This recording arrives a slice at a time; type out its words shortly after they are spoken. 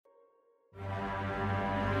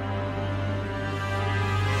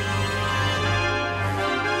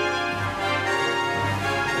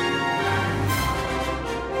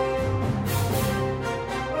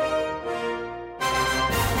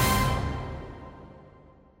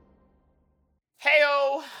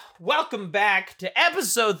Welcome back to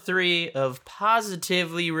episode 3 of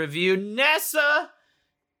Positively Reviewed. Nessa,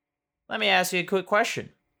 let me ask you a quick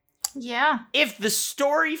question. Yeah. If the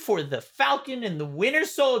story for the Falcon and the Winter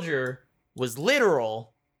Soldier was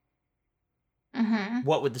literal,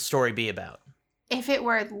 what would the story be about? If it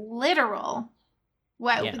were literal,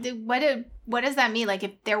 what does that mean? Like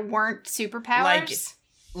if there weren't superpowers?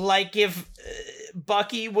 Like if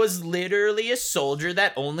Bucky was literally a soldier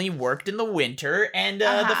that only worked in the winter and the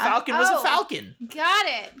Falcon was a falcon. Got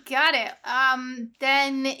it.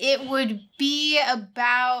 Then it would be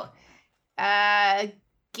about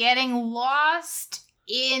getting lost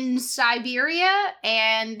in Siberia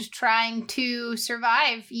and trying to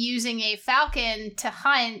survive using a falcon to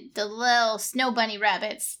hunt the little snow bunny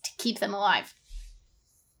rabbits to keep them alive.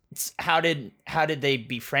 How did they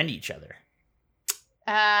befriend each other?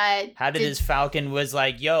 How did his falcon was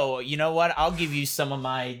like, yo, you know what? I'll give you some of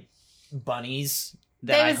my bunnies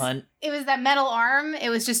that I hunt. It was that metal arm. It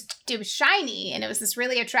was shiny, and it was this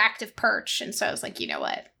really attractive perch. And so I was like, you know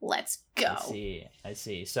what? Let's go. I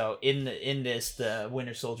see. So in this, the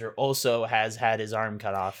Winter Soldier also has had his arm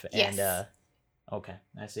cut off. Yes. And, okay,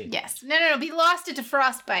 I see. Yes. No. He lost it to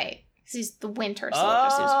frostbite. He's the Winter Soldier,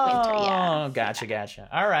 so it's winter, yeah. Oh, gotcha.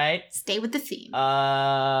 All right. Stay with the theme.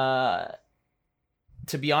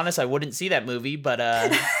 To be honest, I wouldn't see that movie, but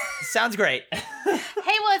sounds great. Hey,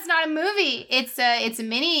 well, it's not a movie. It's a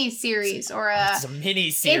mini series or a. It's a mini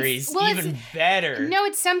series, even better. No,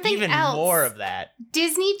 it's something even else. More of that.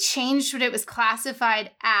 Disney changed what it was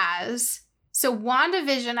classified as. So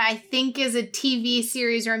WandaVision, I think, is a TV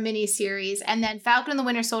series or a mini series, and then Falcon and the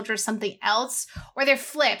Winter Soldier is something else, or they're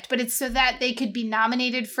flipped, but it's so that they could be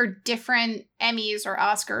nominated for different Emmys or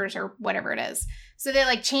Oscars or whatever it is. So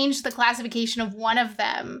they changed the classification of one of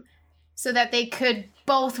them so that they could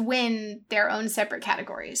both win their own separate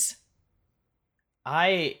categories.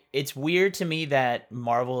 It's weird to me that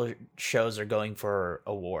Marvel shows are going for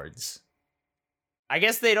awards. I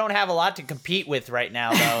guess they don't have a lot to compete with right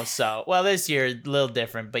now, though. So, well, this year a little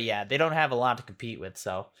different, but yeah, they don't have a lot to compete with.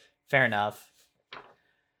 So, fair enough.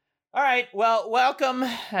 All right, well, welcome.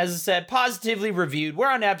 As I said, Positively Reviewed. We're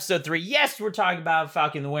on episode 3. Yes, we're talking about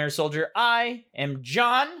Falcon and the Winter Soldier. I am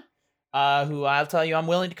John, who I'll tell you I'm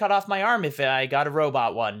willing to cut off my arm if I got a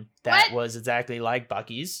robot one that was exactly like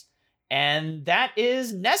Bucky's. And that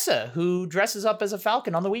is Nessa, who dresses up as a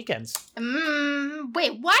falcon on the weekends.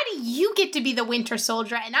 Wait, why do you get to be the Winter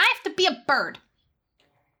Soldier and I have to be a bird?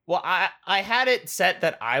 Well, I had it set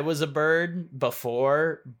that I was a bird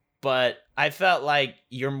before, but I felt like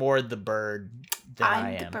you're more the bird than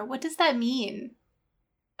I am. The bird. What does that mean?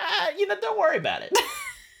 Don't worry about it.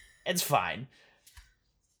 It's fine.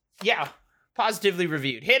 Yeah, Positively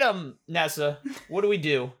Reviewed. Hit 'em, Nessa. What do we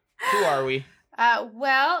do? Who are we?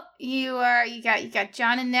 Well, you got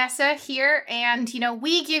John and Nessa here, and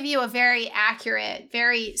we give you a very accurate,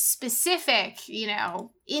 very specific,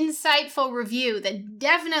 insightful review that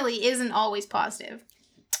definitely isn't always positive.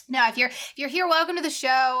 Now, if you're here, welcome to the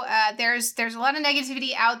show. There's a lot of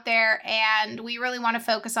negativity out there, and we really want to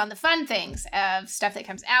focus on the fun things of stuff that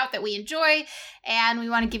comes out that we enjoy, and we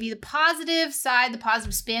want to give you the positive side, the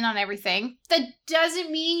positive spin on everything. That doesn't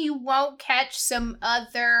mean you won't catch some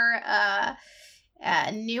other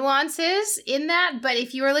nuances in that, but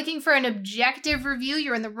if you are looking for an objective review,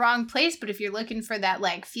 you're in the wrong place. But if you're looking for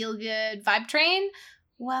that feel good vibe train,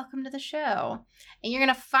 welcome to the show. And you're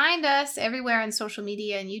gonna find us everywhere on social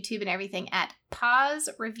media and YouTube and everything at Pause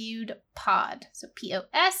Reviewed Pod. So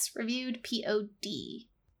POS Reviewed POD.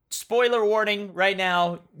 Spoiler warning right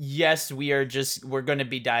now. Yes, we're going to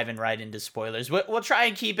be diving right into spoilers. We'll try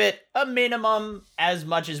and keep it a minimum as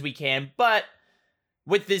much as we can, but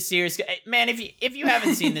with this series, man, if you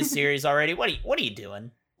haven't seen this series already, what are you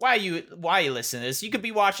doing? Why are you listening to this? You could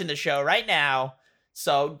be watching the show right now.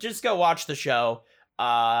 So just go watch the show.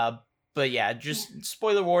 But yeah, just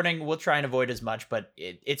spoiler warning. We'll try and avoid as much, but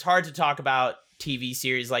it's hard to talk about TV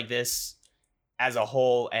series like this as a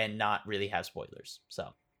whole and not really have spoilers.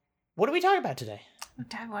 So what are we talking about today?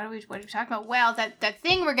 What are we talking about? Well, that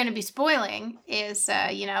thing we're going to be spoiling is,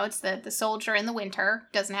 it's the soldier in the winter,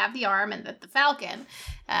 doesn't have the arm, and the Falcon.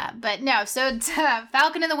 But no, so it's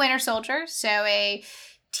Falcon and the Winter Soldier. So a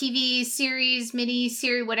TV series, mini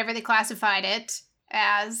series, whatever they classified it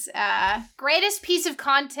as, greatest piece of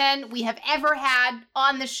content we have ever had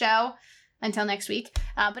on the show until next week.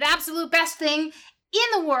 But absolute best thing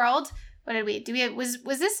in the world. What did we was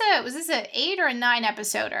this a 8 or a 9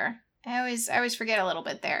 episoder? I always forget a little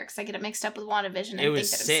bit there because I get it mixed up with WandaVision. It was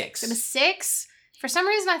 6. It was 6? For some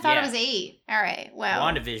reason, I thought it was 8. All right, well.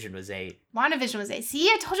 WandaVision was 8. See,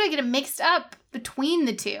 I told you I get it mixed up between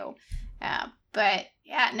the two. But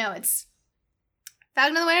Yeah, no, it's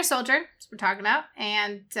Falcon and the Winter Soldier, that's what we're talking about.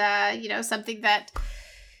 And, something that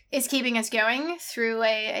is keeping us going through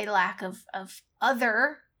a lack of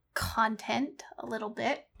other content a little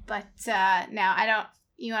bit. But now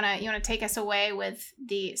you wanna take us away with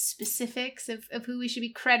the specifics of who we should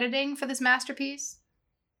be crediting for this masterpiece?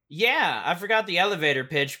 Yeah, I forgot the elevator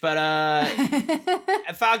pitch, but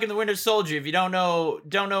Falcon the Winter Soldier, if you don't know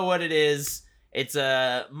what it is, it's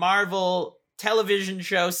a Marvel television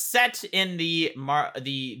show set in the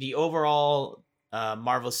overall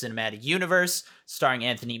Marvel Cinematic Universe, starring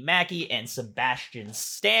Anthony Mackie and Sebastian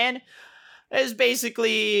Stan. It's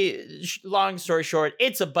basically, long story short,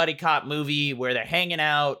 it's a buddy cop movie where they're hanging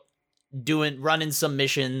out, running some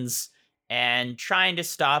missions, and trying to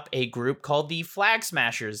stop a group called the Flag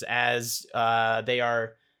Smashers, as they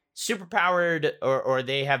are superpowered, or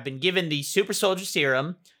they have been given the super soldier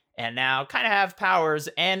serum, and now kind of have powers,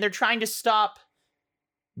 and they're trying to stop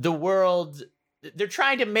the world. They're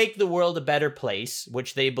trying to make the world a better place,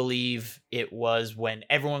 which they believe it was when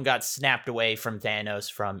everyone got snapped away from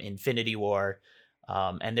Thanos from Infinity War.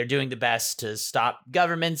 And they're doing the best to stop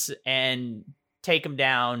governments and take them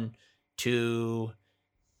down to,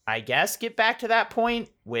 I guess, get back to that point,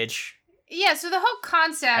 which... Yeah, so the whole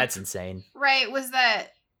concept... That's insane. Right, was that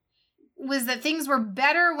things were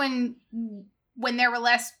better when there were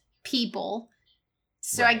less people.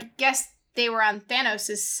 So right. I guess they were on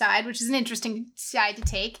Thanos' side, which is an interesting side to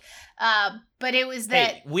take. But it was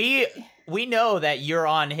that... Hey, we know that you're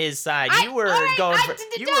on his side. You were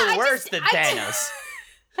worse than Thanos.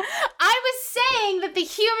 I was saying that the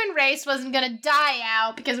human race wasn't going to die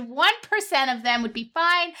out because 1% of them would be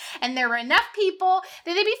fine, and there were enough people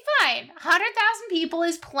that they'd be fine. 100,000 people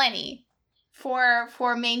is plenty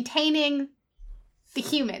for maintaining the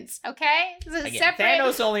humans, okay? Again,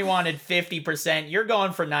 Thanos only wanted 50%. You're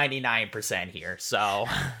going for 99% here, so...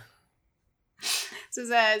 This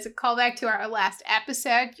is a callback to our last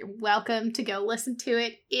episode. You're welcome to go listen to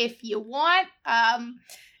it if you want.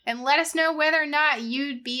 And let us know whether or not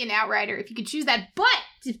you'd be an Outrider if you could choose that. But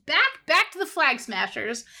back to the Flag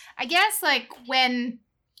Smashers. I guess like when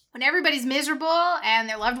everybody's miserable and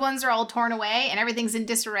their loved ones are all torn away and everything's in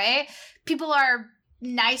disarray, people are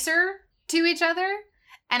nicer to each other.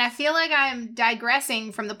 And I feel like I'm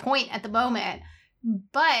digressing from the point at the moment,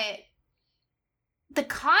 but the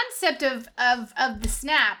concept of the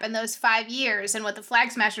snap and those 5 years and what the Flag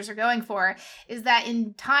Smashers are going for is that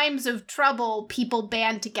in times of trouble, people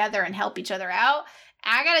band together and help each other out.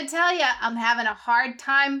 I gotta tell you, I'm having a hard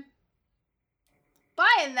time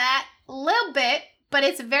buying that a little bit, but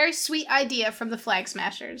it's a very sweet idea from the Flag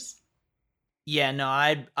Smashers. Yeah, no,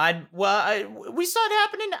 we saw it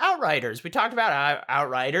happen in Outriders. We talked about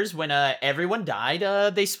Outriders when everyone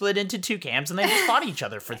died. They split into two camps and they just fought each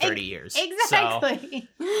other for 30 years. Exactly.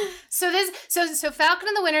 So Falcon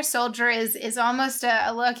and the Winter Soldier is almost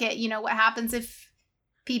a look at, what happens if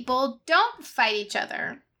people don't fight each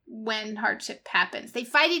other when hardship happens. They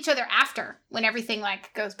fight each other after, when everything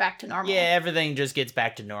goes back to normal. Yeah, everything just gets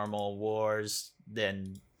back to normal. Wars,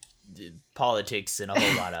 then politics and a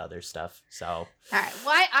whole lot of other stuff. So all right,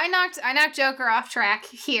 well, I knocked Joker off track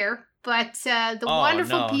here, but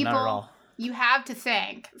wonderful people you have to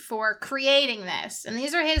thank for creating this, and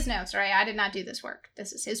these are his notes, right? I did not do this work.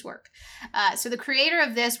 This is his work. So the creator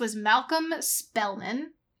of this was Malcolm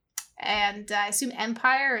Spellman, and I assume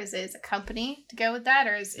Empire is a company to go with that,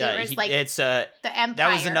 or it's the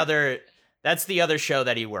Empire. That's the other show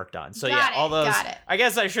that he worked on. So got it. I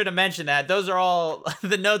guess I should have mentioned that. Those are all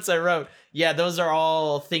the notes I wrote. Yeah, those are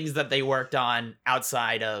all things that they worked on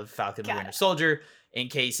outside of Falcon and the Winter Soldier. In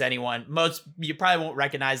case you probably won't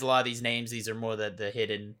recognize a lot of these names. These are more the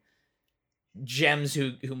hidden gems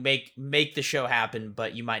who make the show happen,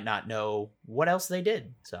 but you might not know what else they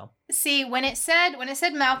did. So see, when it said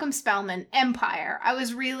Malcolm Spellman, Empire, I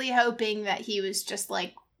was really hoping that he was just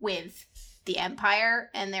with the Empire,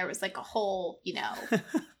 and there was a whole,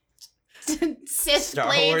 Sith Star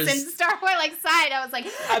blades Wars. and Star Wars side. I was like,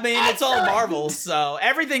 I mean, it's all Marvel, so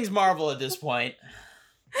everything's Marvel at this point.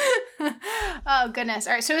 Oh goodness!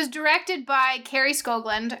 All right, so it was directed by Kerry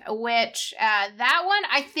Skoglund, which that one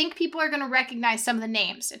I think people are going to recognize some of the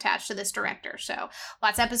names attached to this director. So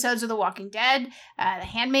lots of episodes of The Walking Dead, The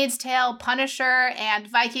Handmaid's Tale, Punisher, and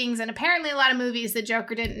Vikings, and apparently a lot of movies that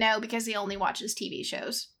Joker didn't know because he only watches TV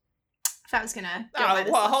shows. If I was gonna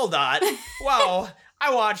hold on. Whoa,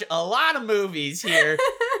 I watch a lot of movies here,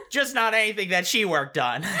 just not anything that she worked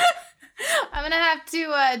on. I'm gonna have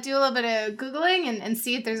to do a little bit of Googling and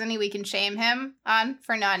see if there's any we can shame him on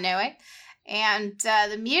for not knowing. And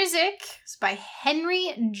the music is by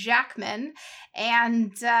Henry Jackman.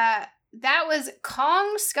 And that was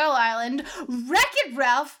Kong Skull Island, Wreck-It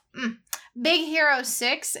Ralph, Big Hero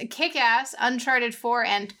 6, Kick-Ass, Uncharted 4,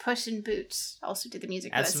 and Puss in Boots. Also did the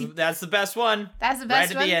music for this. That's the best one. That's the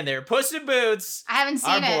best one. one. Right at the end there. Puss in Boots. I haven't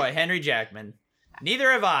seen it. Our boy, Henry Jackman.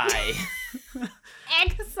 Neither have I.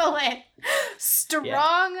 Excellent.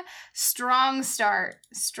 Strong start.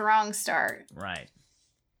 Strong start. Right.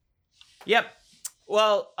 Yep.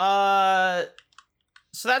 Well,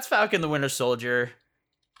 so that's Falcon the Winter Soldier.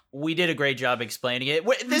 We did a great job explaining it.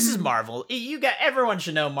 This is Marvel. Everyone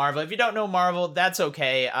should know Marvel. If you don't know Marvel, that's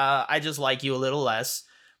okay. I just like you a little less.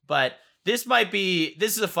 But this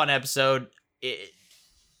is a fun episode.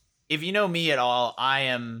 If you know me at all,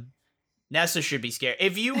 Nessa should be scared.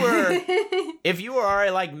 If you were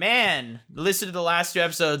already like, man, listen to the last 2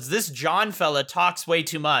 episodes, this John fella talks way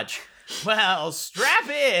too much. Well, strap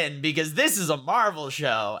in, because this is a Marvel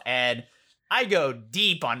show, and I go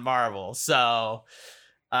deep on Marvel. So,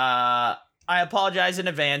 I apologize in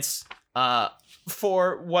advance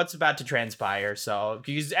for what's about to transpire. So,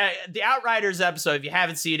 because the Outriders episode, if you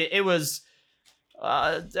haven't seen it, it was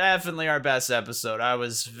definitely our best episode. I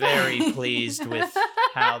was very pleased with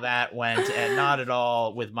how that went, and not at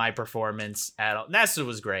all with my performance at all. Nessa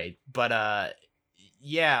was great, but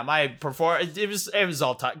yeah, my performance, it was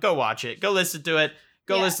all time. Go watch it. Go listen to it.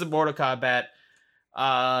 Go listen to Mortal Kombat.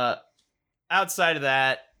 Outside of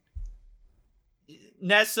that,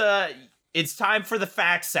 Nessa, it's time for the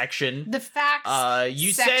facts section. The facts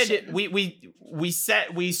you section.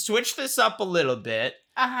 said we switched this up a little bit.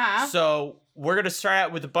 Uh-huh. So we're going to start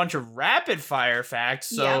out with a bunch of rapid fire facts.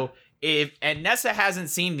 So and Nessa hasn't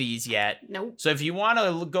seen these yet. Nope. So if you want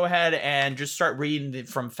to go ahead and just start reading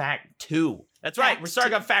from fact 2. That's right. We're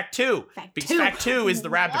starting on fact 2. Because fact 2 is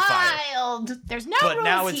the rapid fire. Wild. There's no rules But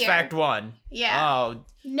now it's here. fact 1. Yeah. Oh.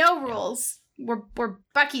 No rules. We're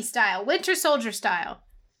Bucky style. Winter Soldier style.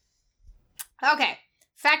 Okay.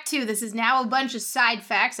 Fact 2. This is now a bunch of side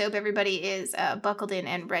facts. I hope everybody is buckled in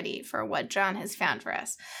and ready for what John has found for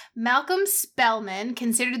us. Malcolm Spellman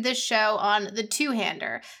considered this show on the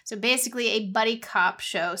two-hander, so basically a buddy cop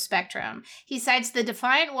show spectrum. He cites the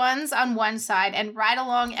Defiant Ones on one side and Ride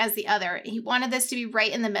Along as the other. He wanted this to be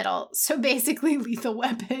right in the middle, so basically Lethal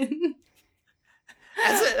Weapon.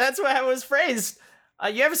 That's what it was phrased.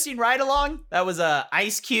 You ever seen Ride Along? That was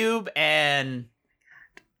Ice Cube and...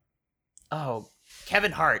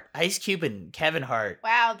 Kevin Hart. Ice Cube and Kevin Hart.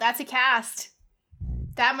 Wow, that's a cast.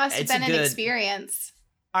 That must have been an experience.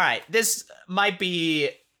 All right, this might be...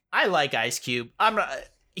 I like Ice Cube.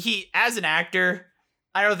 He, as an actor,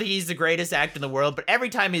 I don't think he's the greatest actor in the world, but every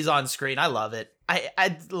time he's on screen, I love it.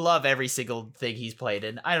 I love every single thing he's played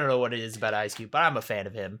in. I don't know what it is about Ice Cube, but I'm a fan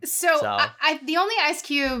of him. So the only Ice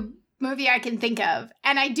Cube movie I can think of,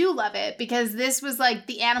 and I do love it because this was like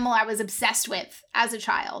the animal I was obsessed with as a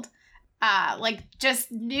child.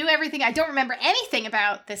 Just knew everything. I don't remember anything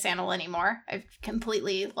about this animal anymore. I've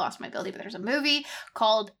completely lost my ability, but there's a movie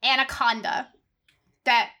called Anaconda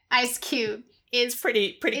that Ice Cube is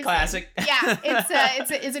pretty classic. Yeah,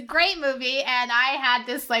 it's a great movie, and I had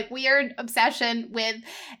this like weird obsession with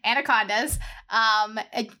anacondas.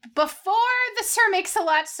 Before the Sir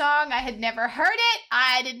Mix-a-Lot song, I had never heard it.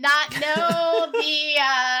 I did not know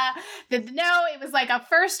it was like a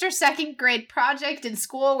first or second grade project in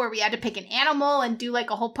school where we had to pick an animal and do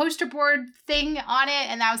like a whole poster board thing on it,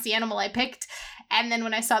 and that was the animal I picked. And then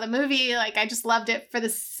when I saw the movie, like I just loved it for the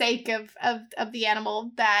sake of the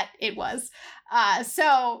animal that it was.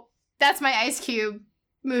 So that's my Ice Cube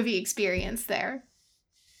movie experience there.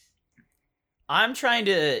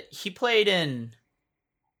 He played in,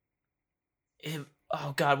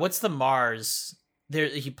 oh God, what's the Mars?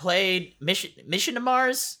 He played Mission to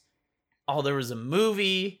Mars. Oh, there was a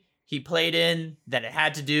movie he played in that it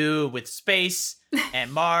had to do with space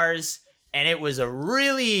and Mars. And it was a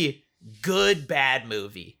really good bad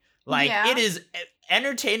movie. It is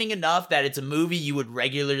entertaining enough that it's a movie you would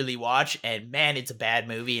regularly watch, and man, it's a bad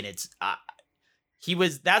movie. And it's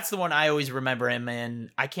that's the one I always remember him in.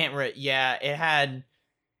 I can't it had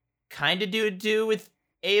kind of do with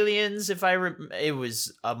aliens. It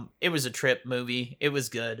was a trip movie. It was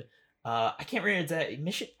good. I can't remember that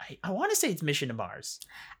Mission. I want to say it's Mission to Mars.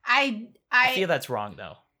 I feel that's wrong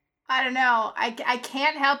though. I don't know. I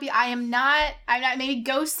can't help you. I'm not. Maybe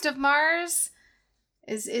Ghost of Mars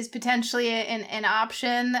is potentially an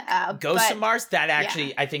option. Ghost of Mars. That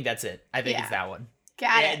actually, I think that's it. I think it's that one.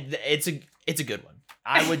 Got it. It's a good one.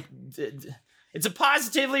 I would. It's a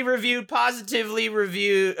positive review. Positive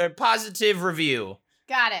review.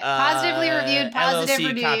 Got it. Positively reviewed. Positive LLC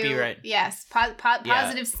review. Copyright. Yes.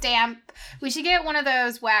 Positive stamp. We should get one of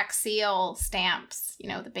those wax seal stamps.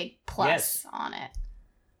 The big plus on it.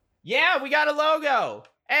 Yeah, we got a logo.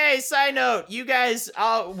 Hey, side note, you guys,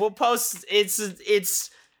 we'll post. It's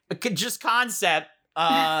just concept.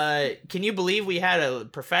 Can you believe we had a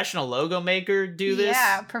professional logo maker do this?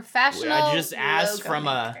 Yeah, professional. I just asked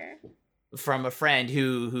logo from a friend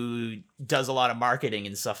who does a lot of marketing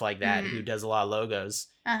and stuff like that, who does a lot of logos,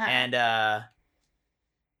 and I'll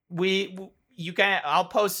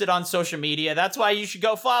post it on social media. That's why you should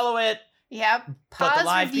go follow it. Yep. But the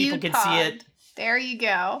live people can see it. There you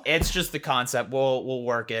go. It's just the concept. We'll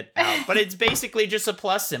work it out. But it's basically just a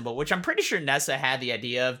plus symbol, which I'm pretty sure Nessa had the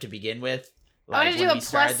idea of to begin with. Like, I want to do a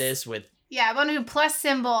started this with. Yeah, I want to do a plus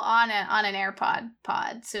symbol on an AirPod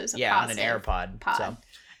pod. So it's a on an AirPod pod. So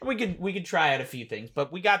we could try out a few things,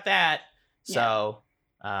 but we got that. So,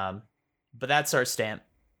 but that's our stamp.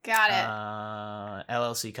 Got it.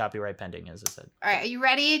 LLC copyright pending, as I said. All right, are you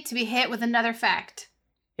ready to be hit with another fact?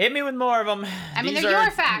 Hit me with more of them. I mean, they're your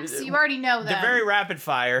facts. You already know them. They're very rapid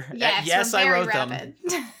fire. Yes, I wrote rapid.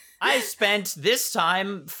 them. I spent this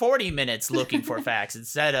time 40 minutes looking for facts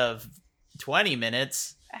instead of 20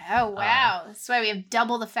 minutes. Oh wow! That's why we have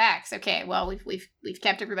double the facts. Okay, well we've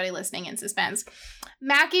kept everybody listening in suspense.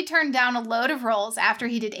 Mackie turned down a load of roles after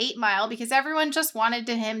he did 8 Mile because everyone just wanted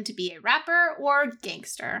him to be a rapper or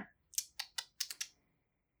gangster.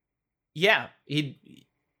 Yeah, he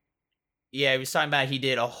was talking about he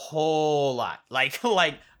did a whole lot, like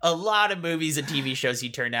a lot of movies and TV shows he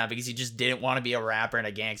turned down because he just didn't want to be a rapper and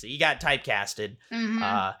a gangster. He got typecasted,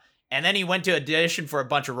 and then he went to audition for a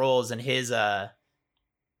bunch of roles, and his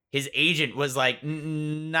agent was like,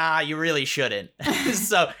 "Nah, you really shouldn't."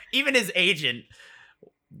 So even his agent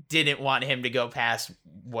didn't want him to go past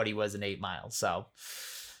what he was in 8 Mile. So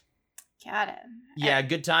got it. Yeah,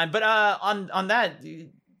 good time. But on that.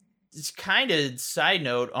 It's kind of side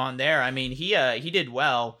note on there. I mean, he did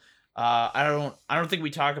well. I don't think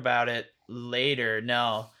we talk about it later.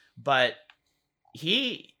 No, but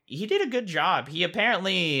he did a good job. He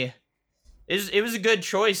apparently it was a good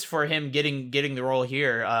choice for him getting the role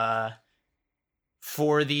here. To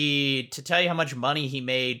tell you how much money he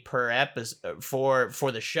made per episode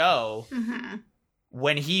for the show.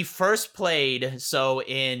 When he first played, so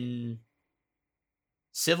in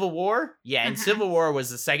Civil War? Yeah, and Civil War was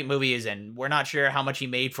the second movie he was in. We're not sure how much he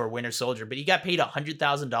made for Winter Soldier, but he got paid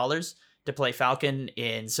 $100,000 to play Falcon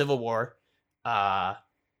in Civil War. And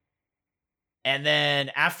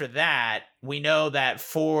then after that, we know that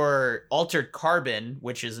for Altered Carbon,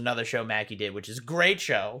 which is another show Mackie did, which is a great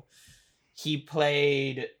show, he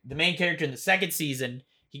played the main character in the second season.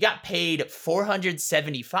 He got paid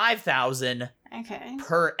 $475,000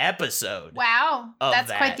 per episode. Wow,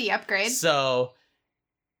 that's quite the upgrade. So...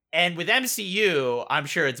 And with MCU, I'm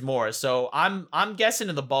sure it's more. So I'm guessing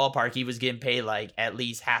in the ballpark he was getting paid like at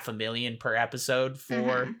least $500,000 per episode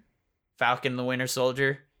for Falcon and the Winter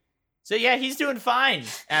Soldier. So yeah, he's doing fine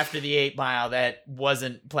after the 8 Mile that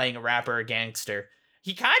wasn't playing a rapper or gangster.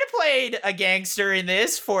 He kind of played a gangster in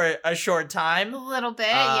this for a short time. A little bit,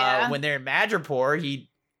 yeah. When they're in Madripoor,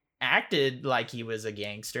 he acted like he was a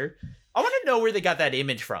gangster. I want to know where they got that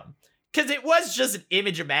image from. Because it was just an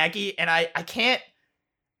image of Mackie, and I can't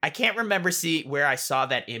remember where I saw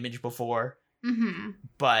that image before,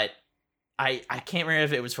 but I can't remember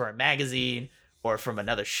if it was from a magazine or from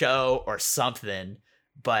another show or something,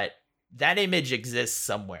 but that image exists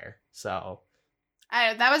somewhere. So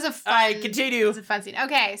that was a fun. Continue. It was a fun scene.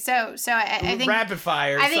 Okay, so I think rapid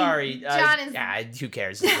fire. Sorry, John is. Who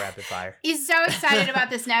cares? It's rapid fire. He's so excited about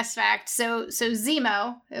this next fact. So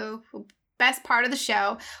Zemo, who best part of the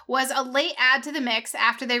show, was a late add to the mix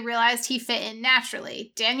after they realized he fit in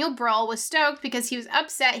naturally. Daniel Bruhl was stoked because he was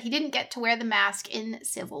upset he didn't get to wear the mask in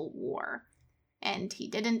Civil War. And he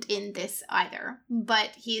didn't in this either.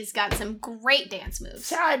 But he's got some great dance moves.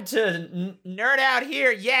 Time to nerd out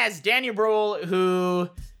here. Yes, Daniel Bruhl, who...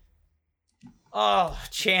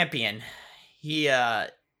 champion. He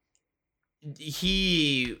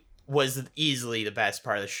was easily the best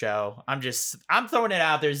part of the show. I'm throwing it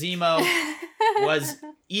out there. Zemo was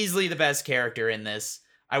easily the best character in this.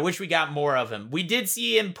 I wish we got more of him. We did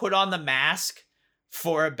see him put on the mask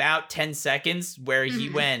for about 10 seconds where he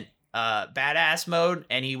went badass mode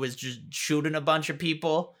and he was just shooting a bunch of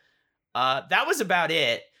people. That was about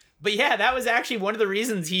it. But yeah, that was actually one of the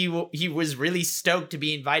reasons he was really stoked to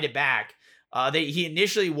be invited back. He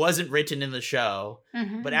initially wasn't written in the show,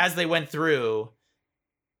 but as they went through,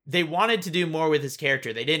 they wanted to do more with his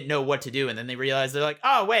character. They didn't know what to do, and then they realized they're like,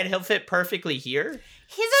 "Oh wait, he'll fit perfectly here."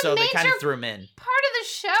 So they kind of threw him in. Part of the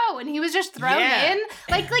show, and he was just thrown in.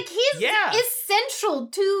 Like he's essential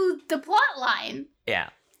to the plot line. Yeah,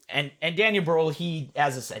 and Daniel Bruhl, he,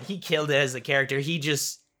 as I said, he killed it as a character. He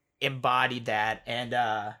just embodied that, and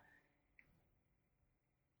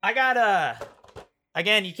I got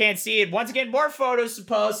again, you can't see it. Once again, more photos to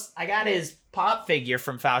post. I got his pop figure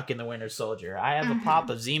from Falcon the Winter Soldier. I have a pop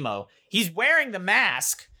of Zemo. He's wearing the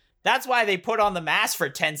mask. That's why they put on the mask for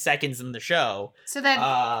 10 seconds in the show. So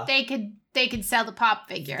that they could sell the pop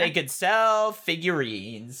figure. They could sell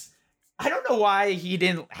figurines. I don't know why he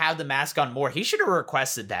didn't have the mask on more. He should have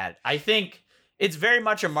requested that. I think it's very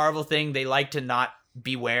much a Marvel thing. They like to not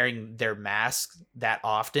be wearing their masks that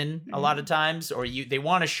often a lot of times, or they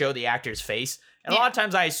want to show the actor's face. And a lot of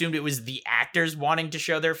times I assumed it was the actors wanting to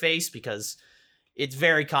show their face because it's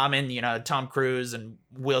very common, you know, Tom Cruise and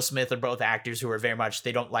Will Smith are both actors who are very much,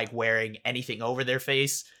 they don't like wearing anything over their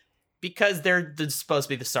face because they're supposed to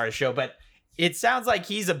be the star of the show. But it sounds like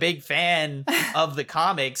he's a big fan of the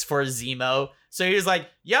comics for Zemo. So he was like,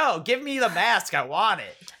 yo, give me the mask. I want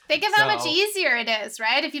it. Think of how much easier it is,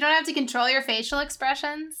 right? If you don't have to control your facial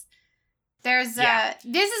expressions. This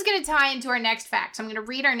is going to tie into our next fact. So I'm going to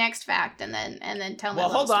read our next fact and then tell me. Well,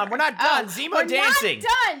 hold on. We're not done. Zemo dancing. We're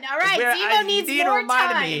not done. All right. Zemo needs more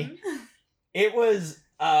time. It was,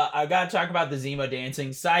 I got to talk about the Zemo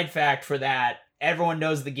dancing. Side fact for that, everyone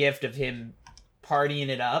knows the gift of him partying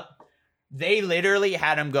it up. They literally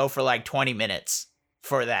had him go for like 20 minutes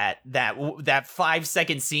for that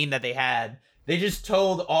 5-second scene that they had. They just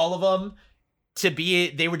told all of them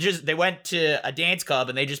they went to a dance club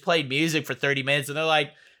and they just played music for 30 minutes and they're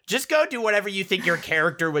like, just go do whatever you think your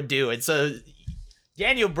character would do. And so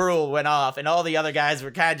Daniel Bruhl went off and all the other guys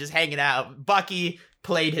were kind of just hanging out. Bucky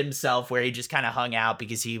played himself where he just kind of hung out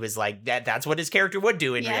because he was like, that's what his character would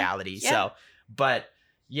do in reality. Yeah. So, but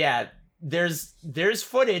yeah, there's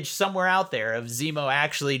footage somewhere out there of Zemo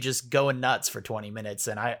actually just going nuts for 20 minutes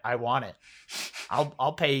and I want it.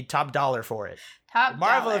 I'll pay top dollar for it.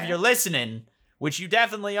 Marvel, if you're listening, which you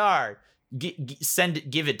definitely are,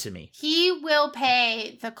 give it to me. He will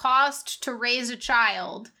pay the cost to raise a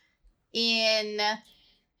child in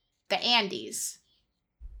the Andes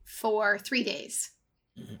for 3 days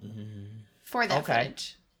for that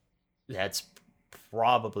footage. That's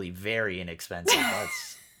probably very inexpensive.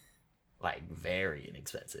 That's like very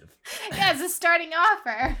inexpensive. Yeah, it's a starting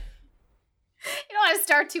offer. You don't want to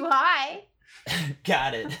start too high.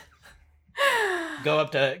 Got it. Go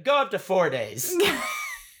up to 4 days.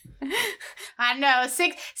 I know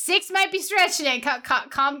 6 might be stretching it.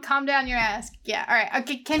 Calm down your ass. Yeah. All right.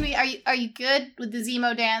 Okay. Can we? Are you good with the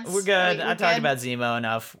Zemo dance? We're good. I talked about Zemo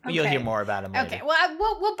enough. Okay. You'll hear more about him later. Okay. Well,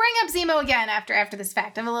 we'll bring up Zemo again after this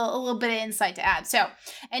fact. I have a little bit of insight to add. So,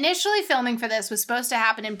 initially filming for this was supposed to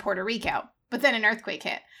happen in Puerto Rico, but then an earthquake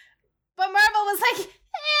hit. But Marvel was like,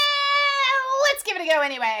 let's give it a go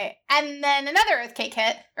anyway. And then another earthquake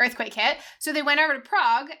hit. So they went over to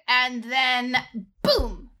Prague, and then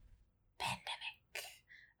boom,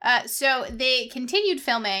 pandemic. So they continued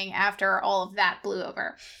filming after all of that blew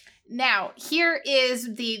over. Now, here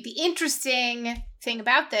is the interesting thing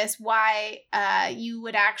about this, why you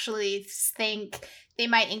would actually think they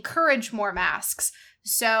might encourage more masks.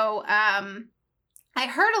 So, I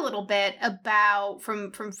heard a little bit about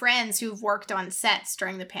from friends who've worked on sets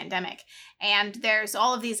during the pandemic, and there's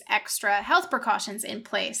all of these extra health precautions in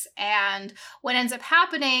place. And what ends up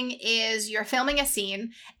happening is you're filming a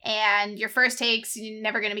scene and your first take's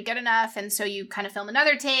never going to be good enough. And so you kind of film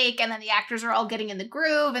another take, and then the actors are all getting in the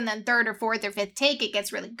groove. And then third or fourth or fifth take, it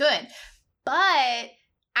gets really good. But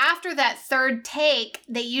after that third take,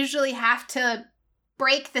 they usually have to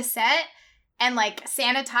break the set and like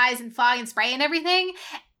sanitize and fog and spray and everything.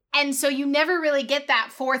 And so you never really get that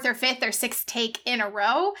fourth or fifth or sixth take in a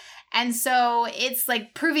row. And so it's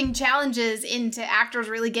like proving challenges into actors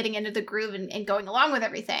really getting into the groove and going along with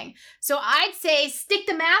everything. So I'd say stick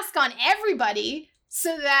the mask on everybody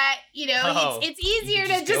so that, it's easier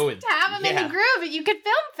to just have them in the groove and you can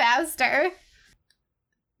film faster.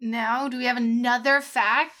 Now, do we have another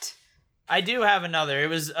fact? I do have another. It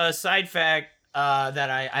was a side fact that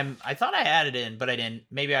I thought I added in, but I didn't.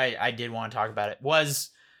 Maybe I did want to talk about it. Was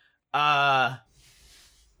the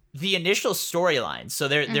initial storyline. So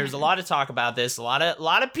there's a lot of talk about this. A lot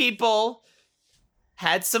of people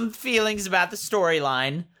had some feelings about the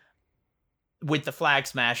storyline with the Flag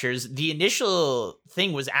Smashers. The initial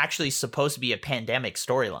thing was actually supposed to be a pandemic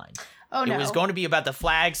storyline. Oh no. It was going to be about the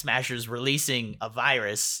Flag Smashers releasing a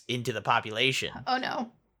virus into the population. Oh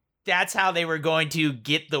no. That's how they were going to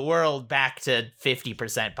get the world back to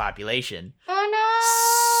 50% population. Oh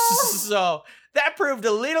no! So that proved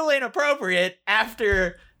a little inappropriate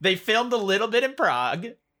after they filmed a little bit in Prague,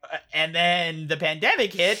 and then the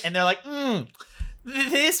pandemic hit, and they're like,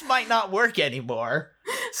 this might not work anymore.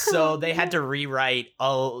 So they had to rewrite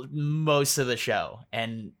most of the show.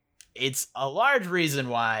 And it's a large reason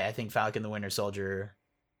why I think Falcon the Winter Soldier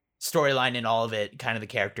storyline in all of it, kind of the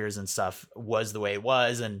characters and stuff was the way it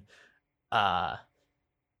was, and all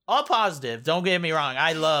positive. Don't get me wrong.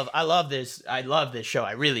 I love this show.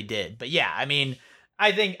 I really did. But yeah, I mean,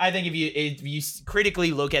 I think if you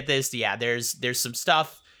critically look at this, yeah, there's some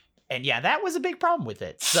stuff, and yeah, that was a big problem with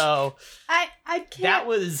it. So I can't. That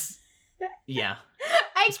was yeah.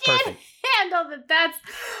 I can't perfect. handle that. That's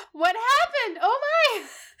what happened. Oh my.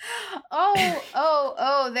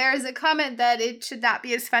 Oh, there's a comment that it should not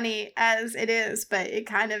be as funny as it is, but it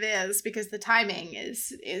kind of is because the timing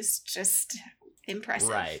is just impressive.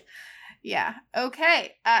 Right. Yeah.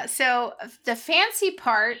 Okay. So the fancy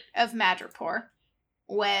part of Madripoor,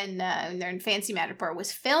 when they're in fancy Madripoor,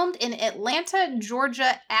 was filmed in Atlanta,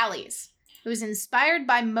 Georgia alleys. It was inspired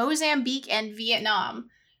by Mozambique and Vietnam.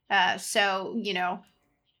 So, you know,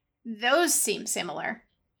 those seem similar.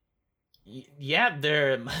 Yeah,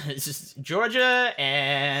 they're it's just Georgia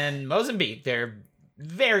and Mozambique. They're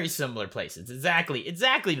very similar places.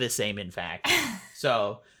 Exactly the same, in fact.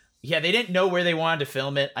 So, yeah, they didn't know where they wanted to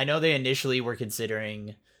film it. I know they initially were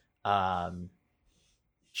considering China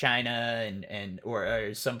and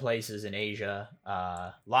or some places in Asia.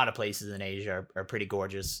 A lot of places in Asia are pretty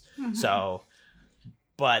gorgeous. Mm-hmm. So,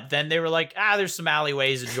 but then they were like, there's some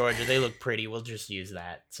alleyways in Georgia. They look pretty. We'll just use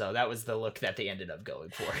that. So that was the look that they ended up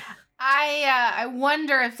going for. I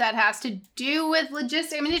wonder if that has to do with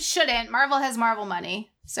logistics. I mean, it shouldn't. Marvel has Marvel money,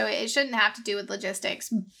 so it shouldn't have to do with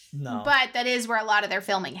logistics. No. But that is where a lot of their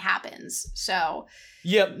filming happens. So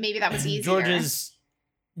yep. Maybe that was easier.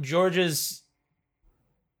 Georgia's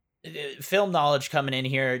film knowledge coming in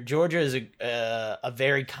here. Georgia is a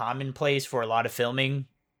very common place for a lot of filming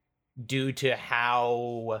due to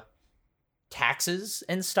how taxes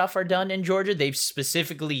and stuff are done in Georgia. They've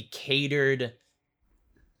specifically catered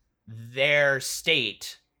their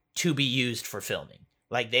state to be used for filming.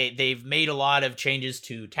 Like they've made a lot of changes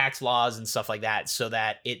to tax laws and stuff like that so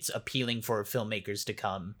that it's appealing for filmmakers to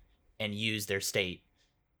come and use their state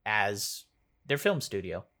as their film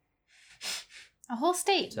studio. A whole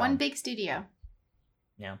state, one big studio.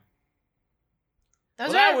 Yeah.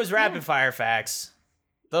 That was rapid fire facts.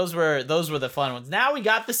 Those were the fun ones. Now we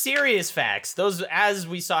got the serious facts. Those, as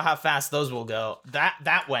we saw how fast those will go,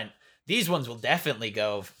 that went. These ones will definitely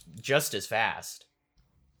go just as fast.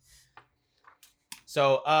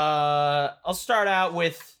 So, I'll start out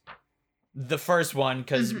with the first one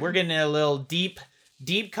because we're getting a little deep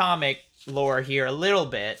comic lore here a little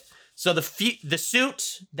bit. So the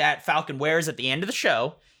suit that Falcon wears at the end of the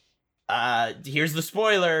show, here's the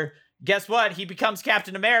spoiler. Guess what? He becomes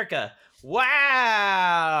Captain America.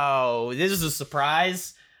 Wow! This is a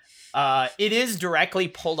surprise. It is directly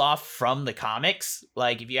pulled off from the comics.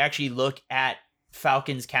 Like, if you actually look at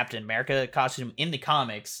Falcon's Captain America costume in the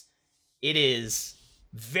comics, it is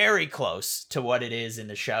very close to what it is in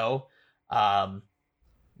the show.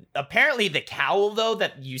 Apparently the cowl, though,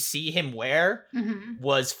 that you see him wear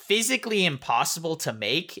was physically impossible to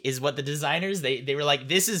make, is what the designers, they were like,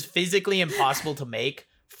 this is physically impossible to make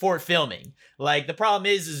for filming. Like, the problem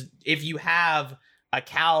is if you have a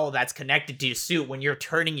cowl that's connected to your suit, when you're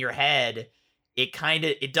turning your head,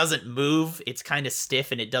 it doesn't move. It's kind of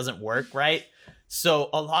stiff and it doesn't work right. So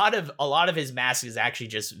a lot of his mask is actually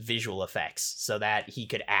just visual effects so that he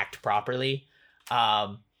could act properly.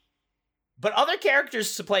 But other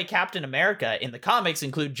characters to play Captain America in the comics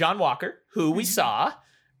include John Walker, who we saw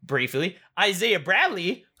briefly, Isaiah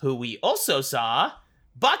Bradley, who we also saw,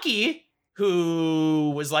 Bucky,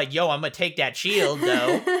 who was like, yo, I'm gonna take that shield,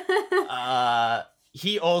 though.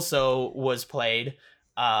 He also was played.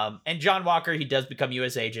 And John Walker, he does become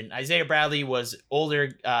U.S. agent. Isaiah Bradley was older,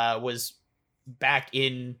 was back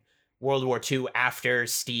in World War II after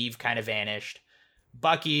Steve kind of vanished.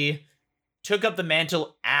 Bucky took up the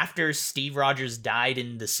mantle after Steve Rogers died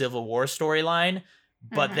in the Civil War storyline,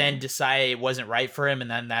 but then decided it wasn't right for him, and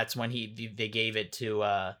then that's when they gave it to,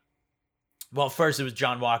 well, first it was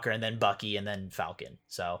John Walker, and then Bucky, and then Falcon.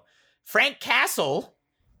 So, Frank Castle,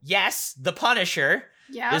 yes, the Punisher.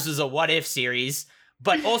 Yeah. This is a What If series,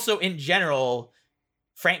 but also in general,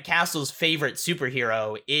 Frank Castle's favorite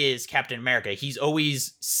superhero is Captain America. He's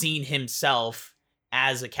always seen himself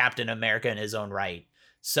as a Captain America in his own right.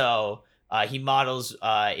 So, he models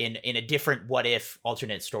in a different What If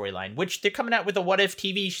alternate storyline, which they're coming out with a What If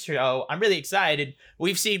TV show. I'm really excited.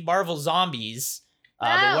 We've seen Marvel Zombies,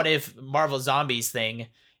 the What If Marvel Zombies thing.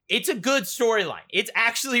 It's a good storyline. It's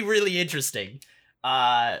actually really interesting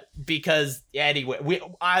because, anyway,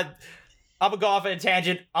 I'm going to go off on a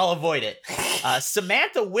tangent. I'll avoid it.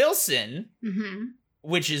 Samantha Wilson,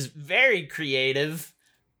 which is very creative,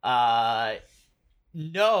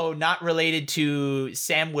 No, not related to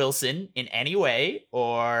Sam Wilson in any way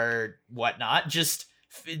or whatnot. Just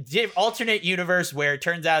alternate universe where it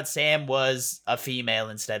turns out Sam was a female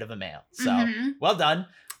instead of a male. So well done.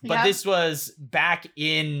 But this was back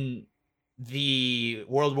in the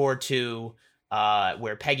World War II,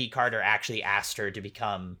 where Peggy Carter actually asked her to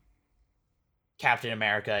become Captain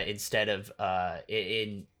America instead of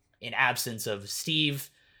in absence of Steve.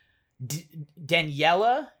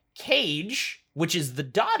 Daniela Cage, which is the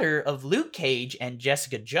daughter of Luke Cage and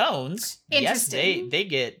Jessica Jones. Interesting.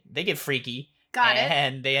 Yes, they get freaky. Got it.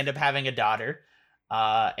 And they end up having a daughter.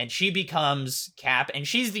 And she becomes Cap, and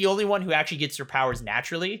she's the only one who actually gets her powers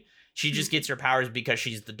naturally. She just gets her powers because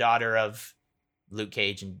she's the daughter of Luke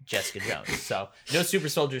Cage and Jessica Jones. So no super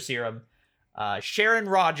soldier serum. Sharon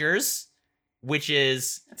Rogers, which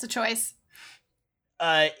is... That's a choice.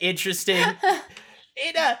 Interesting.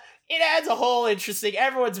 It adds a whole interesting...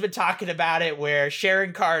 Everyone's been talking about it, where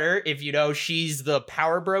Sharon Carter, if you know, she's the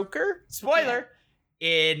power broker. Spoiler. Yeah.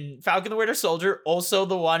 In Falcon the Winter Soldier, also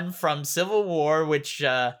the one from Civil War, which,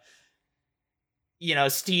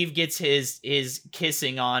 Steve gets his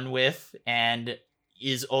kissing on with, and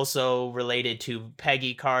is also related to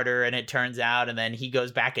Peggy Carter, and it turns out, and then he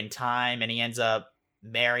goes back in time, and he ends up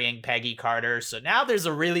marrying Peggy Carter. So now there's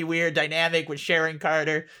a really weird dynamic with Sharon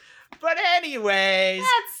Carter. But anyways,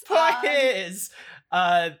 point is,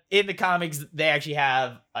 in the comics, they actually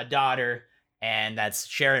have a daughter, and that's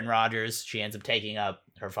Sharon Rogers. She ends up taking up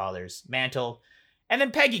her father's mantle. And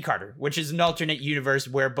then Peggy Carter, which is an alternate universe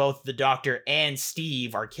where both the Doctor and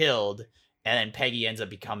Steve are killed, and then Peggy ends up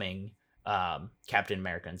becoming Captain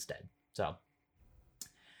America instead. So,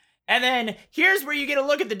 and then here's where you get a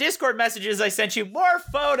look at the Discord messages I sent you. More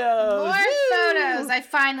photos! More photos! I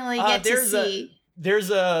finally get to see. There's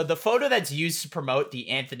the photo that's used to promote the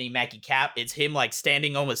Anthony Mackie Cap. It's him like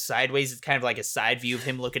standing almost sideways. It's kind of like a side view of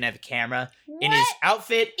him looking at the camera in his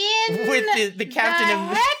outfit with the Captain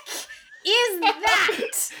America. Is that?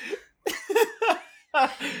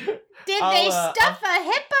 Did they stuff a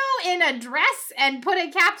hippo in a dress and put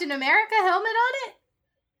a Captain America helmet on it?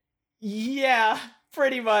 Yeah,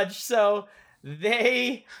 pretty much. So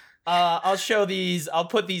they... I'll show these. I'll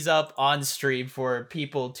put these up on stream for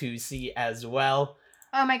people to see as well.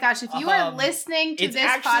 Oh my gosh, if you are listening to this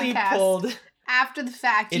podcast after the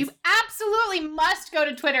fact, you absolutely must go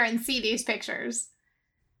to Twitter and see these pictures.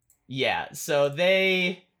 Yeah, so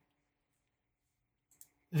they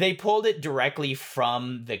pulled it directly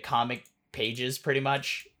from the comic pages pretty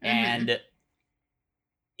much, and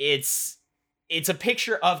it's a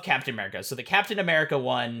picture of Captain America. So the Captain America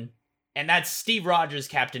one, and that's Steve Rogers'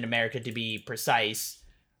 Captain America to be precise,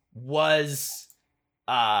 was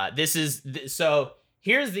so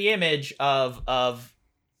here's the image of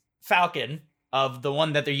Falcon, of the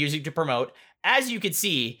one that they're using to promote. As you can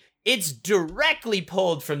see, it's directly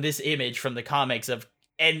pulled from this image from the comics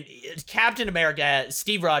and Captain America,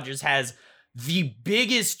 Steve Rogers, has the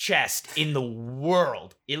biggest chest in the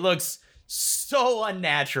world. It looks so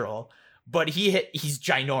unnatural, but he's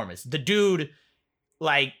ginormous. The dude,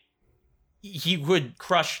 like, he would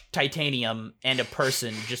crush titanium and a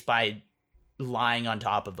person just by lying on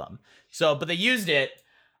top of them. So, but they used it.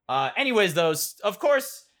 Anyways, though, of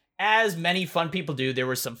course, as many fun people do, there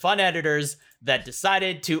were some fun editors that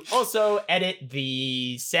decided to also edit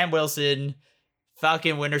the Sam Wilson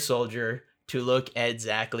Falcon Winter Soldier to look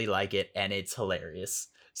exactly like it, and it's hilarious.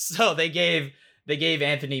 So they gave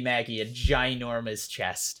Anthony Mackie a ginormous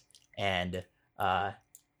chest, and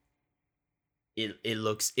it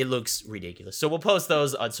looks ridiculous. So we'll post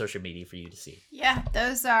those on social media for you to see. Yeah,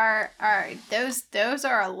 those are those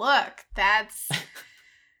are a look. That's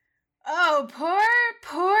oh,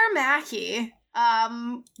 poor Mackie.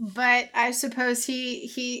 But I suppose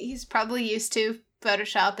he's probably used to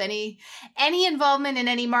Photoshop. Any involvement in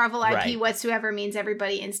any Marvel IP whatsoever means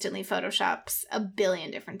everybody instantly Photoshops a billion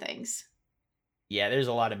different things. Yeah, there's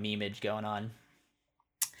a lot of memeage going on.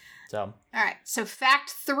 So all right, so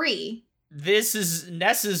fact 3. This is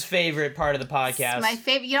Nessa's favorite part of the podcast. It's my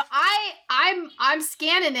favorite. You know, I'm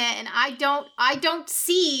scanning it and I don't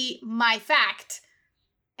see my fact,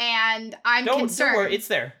 and I'm concerned. Don't worry, it's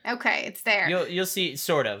there. Okay, it's there. You'll see,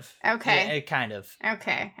 sort of. Okay, yeah, kind of.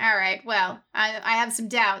 Okay, all right. Well, I have some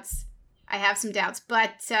doubts.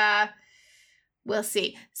 But we'll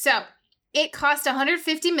see. So it cost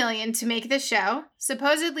 $150 million to make the show.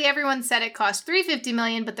 Supposedly, everyone said it cost $350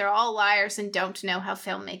 million, but they're all liars and don't know how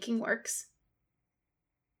filmmaking works.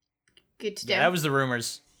 Good to know. Yeah, that was the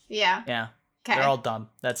rumors. Yeah. Yeah. Okay. They're all dumb.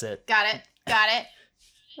 That's it. Got it.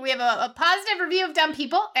 We have a positive review of Dumb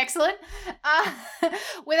People. Excellent.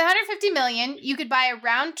 With $150 million, you could buy a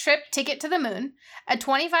round-trip ticket to the moon, a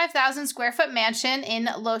 25,000 square foot mansion in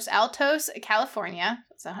Los Altos, California.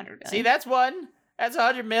 That's $100 million. See, that's one. That's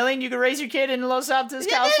 $100 million. You could raise your kid in Los Altos,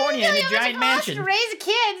 California, in a giant mansion. To raise a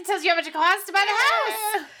kid, it tells you how much it costs to buy the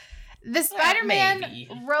house. The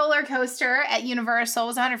Spider-Man roller coaster at Universal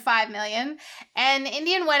was $105 million. An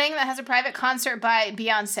Indian wedding that has a private concert by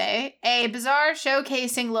Beyonce. A bazaar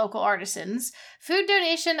showcasing local artisans. Food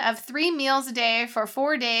donation of 3 meals a day for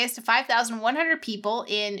 4 days to 5,100 people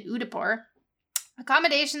in Udaipur.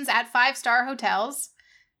 Accommodations at 5-star hotels.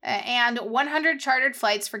 And 100 chartered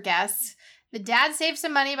flights for guests. The dad saved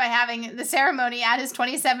some money by having the ceremony at his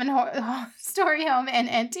 27-story home in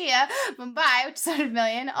Antia, Mumbai, which is $100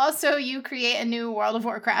 million. Also, you create a new World of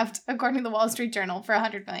Warcraft, according to the Wall Street Journal, for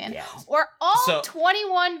 $100 million. Yeah. Or all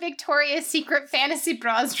 21 Victoria's Secret fantasy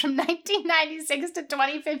bras from 1996 to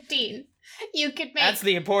 2015. You could make. That's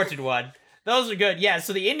the important one. Those are good. Yeah,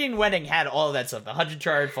 so the Indian wedding had all of that stuff. The 100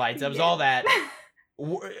 chartered flights. That was all that.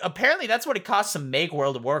 Apparently, that's what it cost to make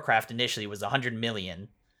World of Warcraft initially, was $100 million.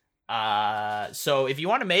 So if you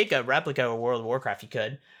want to make a replica of World of Warcraft, you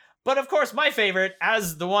could. But of course, my favorite,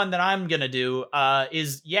 as the one that I'm gonna do,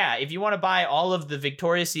 is, if you want to buy all of the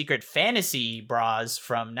Victoria's Secret fantasy bras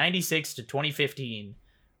from 96 to 2015,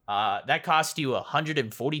 that cost you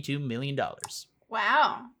 $142 million.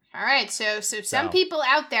 Wow. All right, so some people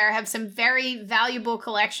out there have some very valuable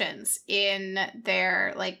collections in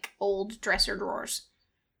their, old dresser drawers.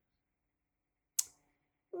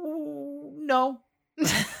 No.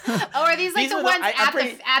 Are these the ones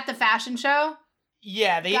at the fashion show?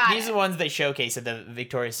 Yeah, these are the ones they showcase at the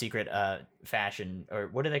Victoria's Secret fashion, or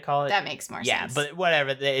what do they call it? That makes more sense. Yeah, but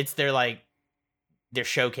whatever. It's their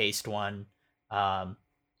showcased one. I'd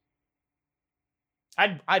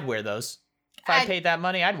wear those. If I paid that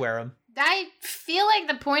money, I'd wear them. I feel like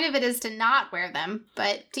the point of it is to not wear them,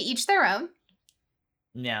 but to each their own.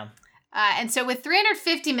 Yeah. And so with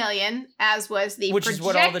 $350 million, as was the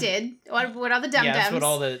projected, is what all the dum-dums. Yeah, that's what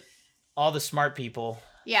all the smart people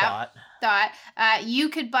thought. You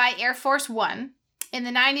could buy Air Force One. In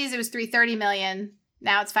the 90s, it was $330 million.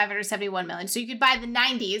 Now it's $571 million. So you could buy the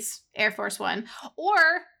 90s Air Force One.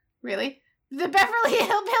 Or, really, the Beverly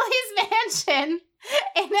Hillbillies Mansion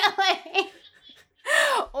in LA.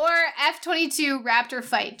 Or F-22 Raptor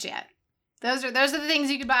fight jet. Those are the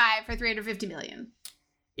things you could buy for $350 million.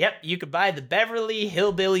 Yep, you could buy the Beverly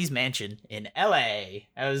Hillbillies Mansion in LA.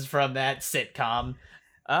 That was from that sitcom.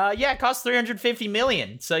 It cost $350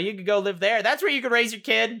 million, so you could go live there. That's where you could raise your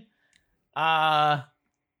kid. I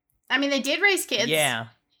mean, they did raise kids. Yeah.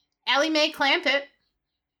 Ellie Mae Clampett.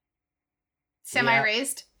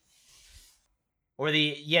 Semi-raised. Or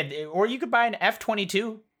or you could buy an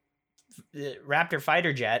F-22 Raptor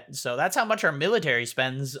fighter jet. So that's how much our military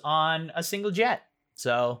spends on a single jet.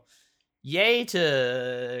 So, yay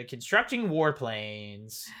to constructing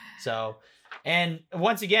warplanes. So, and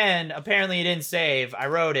once again, apparently it didn't save. I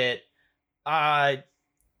wrote it.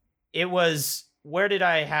 It was, where did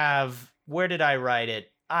I write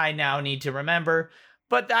it? I now need to remember.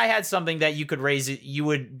 But I had something that you could raise it. You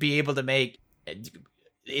would be able to make,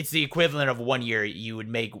 it's the equivalent of 1 year. You would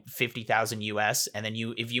make 50,000 US. And then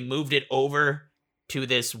if you moved it over to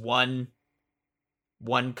this one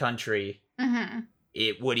country,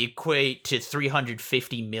 it would equate to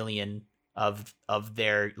 350 million of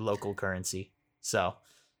their local currency. So,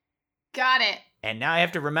 got it. And now I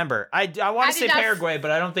have to remember. I want to say Paraguay,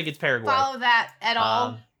 but I don't think it's Paraguay. Follow that at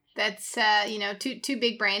all. That's too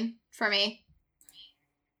big brain for me.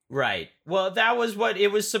 Right. Well, that was what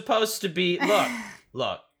it was supposed to be.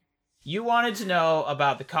 Look. You wanted to know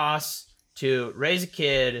about the costs to raise a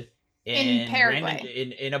kid in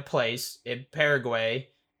Paraguay, in a place in Paraguay,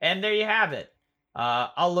 and there you have it.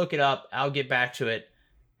 I'll look it up. I'll get back to it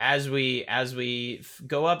as we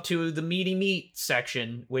go up to the meaty meat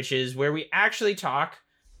section, which is where we actually talk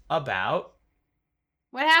about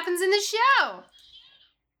what happens in the show.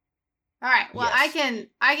 All right. Well, yes.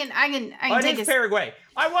 I can take it. Paraguay.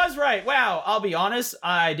 I was right. Wow. I'll be honest.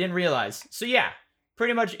 I didn't realize. So yeah,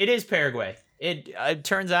 pretty much it is Paraguay. It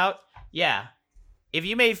turns out, if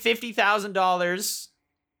you made $50,000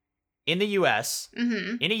 in the U.S.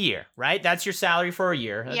 in a year, right? That's your salary for a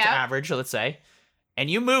year. That's average, let's say. And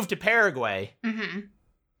you move to Paraguay,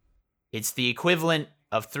 it's the equivalent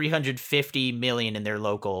of 350 million in their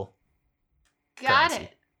local currency.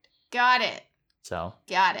 Got it. So,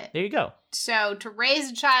 got it. There you go. So, to raise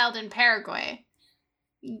a child in Paraguay,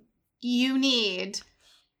 you need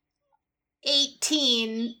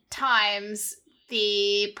 18 times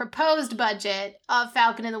the proposed budget of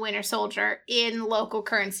Falcon and the Winter Soldier in local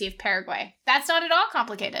currency of Paraguay. That's not at all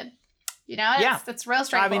complicated. You know, that's real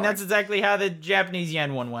straightforward. I mean, that's exactly how the Japanese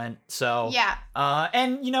yen one went. So yeah.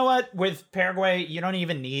 And you know what? With Paraguay, you don't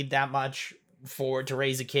even need that much to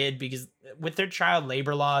raise a kid, because with their child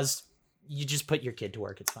labor laws, you just put your kid to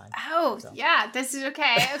work. It's fine. Oh, so. Yeah, this is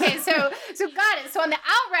okay. Okay, so got it. So on the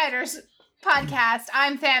Outriders podcast,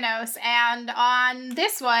 I'm Thanos, and on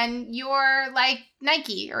this one, you're like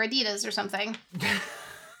Nike or Adidas or something.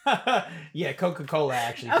 Yeah, Coca-Cola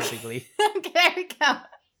actually, typically. Okay, there we go.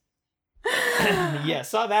 Yeah,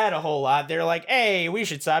 saw that a whole lot. They're like, hey, we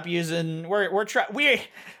should stop using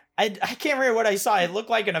I can't remember what I saw. It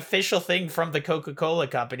looked like an official thing from the Coca-Cola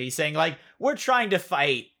company saying, like, we're trying to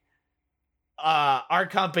fight our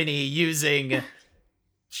company using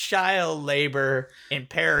child labor in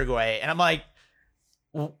Paraguay. And I'm like,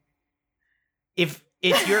 if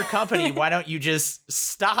it's your company, why don't you just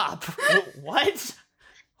stop? What?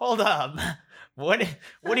 Hold up. What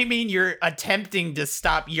do you mean you're attempting to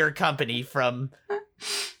stop your company from...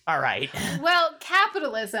 All right. Well,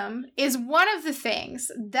 capitalism is one of the things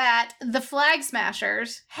that the Flag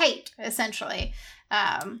Smashers hate, essentially.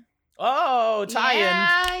 Tie-in.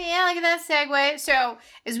 Yeah, look at that segue. So,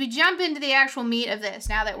 as we jump into the actual meat of this,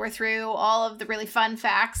 now that we're through all of the really fun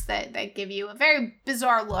facts that give you a very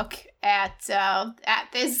bizarre look at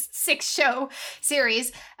this 6-show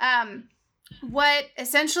series, what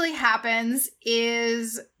essentially happens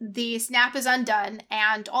is the snap is undone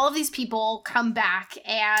and all of these people come back,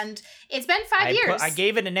 and it's been 5 years. I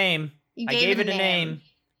gave it a name. I gave it a name.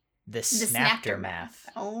 The Snaptermath.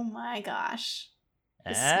 Oh my gosh.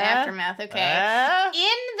 The Snaptermath, okay.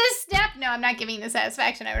 In the no, I'm not giving the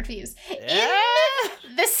satisfaction, I refuse. In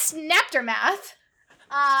the Snaptermath,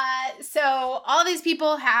 so all these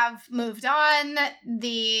people have moved on.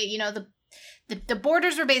 The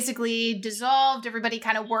borders were basically dissolved. Everybody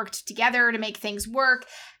kind of worked together to make things work.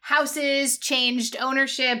 Houses changed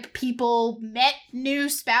ownership. People met new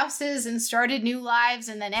spouses and started new lives.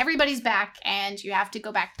 And then everybody's back, and you have to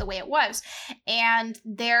go back the way it was. And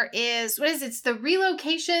there is, it's the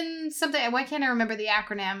relocation something. Why can't I remember the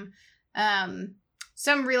acronym?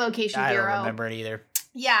 Some relocation bureau. I don't remember it either.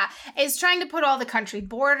 Yeah, it's trying to put all the country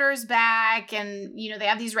borders back, and, they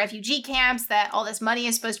have these refugee camps that all this money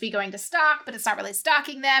is supposed to be going to stock, but it's not really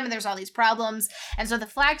stocking them, and there's all these problems. And so the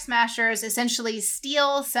Flag Smashers essentially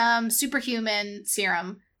steal some superhuman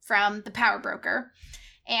serum from the power broker.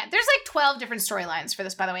 And there's like 12 different storylines for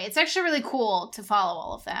this, by the way. It's actually really cool to follow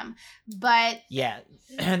all of them. But yeah,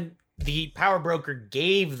 and the power broker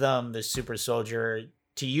gave them the super soldier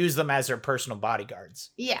to use them as their personal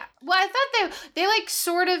bodyguards. Yeah. Well, I thought they like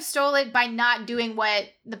sort of stole it by not doing what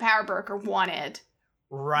the power broker wanted.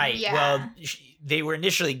 Right. Yeah. Well, they were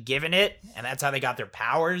initially given it, and that's how they got their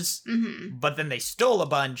powers. Mm-hmm. But then they stole a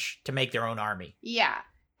bunch to make their own army. Yeah.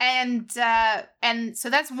 And so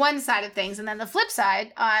that's one side of things. And then the flip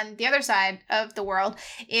side, on the other side of the world,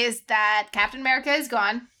 is that Captain America is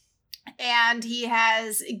gone. And he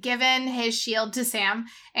has given his shield to Sam,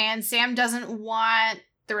 and Sam doesn't want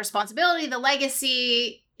the responsibility, the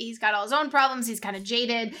legacy. He's got all his own problems. He's kind of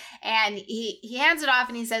jaded, and he hands it off,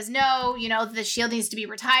 and he says, no, the shield needs to be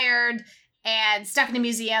retired and stuck in a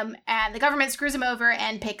museum, and the government screws him over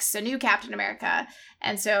and picks a new Captain America.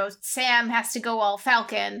 And so Sam has to go all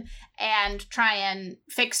Falcon and try and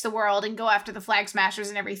fix the world and go after the Flag Smashers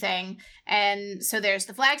and everything. And so there's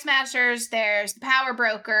the Flag Smashers, there's the Power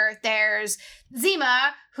Broker, there's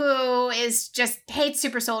Zima, who hates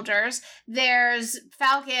super soldiers. There's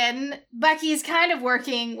Falcon. Bucky's kind of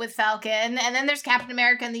working with Falcon. And then there's Captain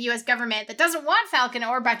America and the US government that doesn't want Falcon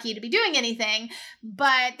or Bucky to be doing anything,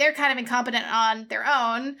 but they're kind of incompetent on their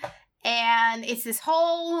own. And it's this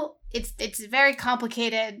whole, it's very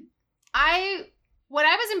complicated. What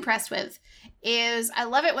I was impressed with is I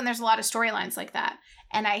love it when there's a lot of storylines like that.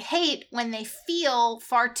 And I hate when they feel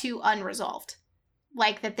far too unresolved.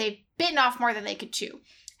 Like that they've bitten off more than they could chew.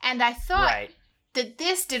 And I thought that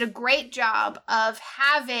this did a great job of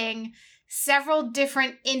having several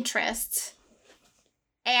different interests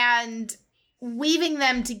and weaving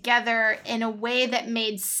them together in a way that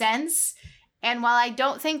made sense. And while I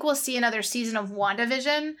don't think we'll see another season of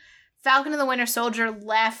WandaVision, Falcon and the Winter Soldier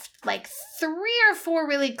left like 3 or 4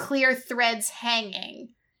 really clear threads hanging.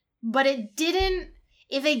 But if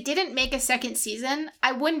they didn't make a second season,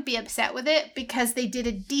 I wouldn't be upset with it because they did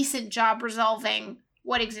a decent job resolving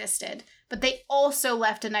what existed. But they also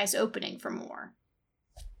left a nice opening for more.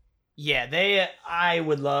 Yeah, I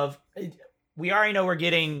would love, we already know we're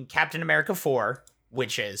getting Captain America 4,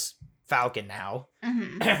 which is Falcon now.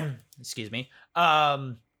 Mm-hmm. Excuse me.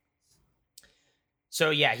 So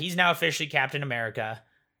yeah, he's now officially Captain America.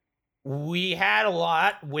 We had a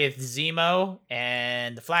lot with Zemo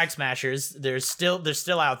and the Flag Smashers. They're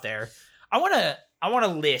still out there. I want to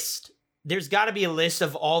list. There's got to be a list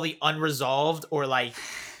of all the unresolved or like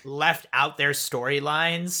left out there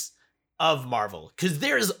storylines of Marvel, because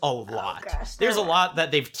there's a lot. There's a lot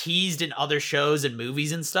that they've teased in other shows and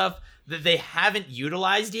movies and stuff that they haven't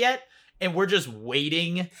utilized yet, and we're just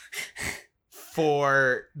waiting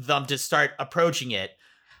for them to start approaching it.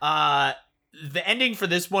 The ending for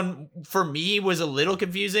this one, for me, was a little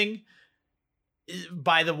confusing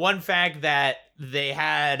by the one fact that they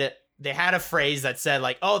had a phrase that said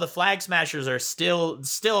like, "Oh, the Flag Smashers are still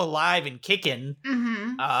alive and kicking,"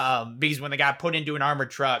 because when they got put into an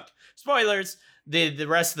armored truck, spoilers, the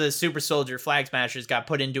rest of the super soldier Flag Smashers got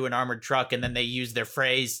put into an armored truck, and then they used their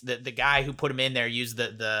phrase. The guy who put them in there used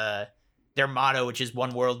their motto, which is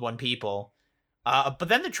 "One world, one people." But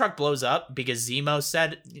then the truck blows up because Zemo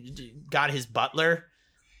got his butler,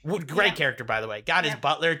 great character by the way, got his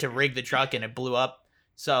butler to rig the truck, and it blew up.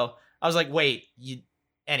 So I was like, wait,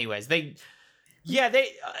 anyways,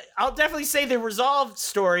 I'll definitely say they resolved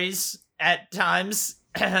stories at times,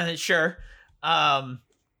 sure. But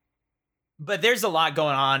there's a lot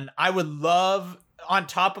going on. I would love, on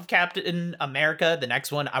top of Captain America, the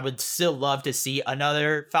next one, I would still love to see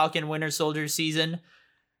another Falcon Winter Soldier season.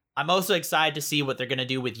 I'm also excited to see what they're going to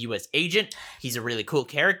do with U.S. Agent. He's a really cool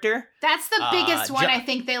character. That's the biggest one I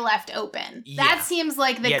think they left open. That seems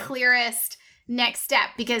like the clearest next step,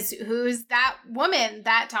 because who's that woman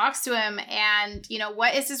that talks to him, and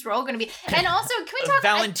what is his role going to be? And also, can we talk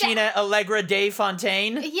Valentina Allegra de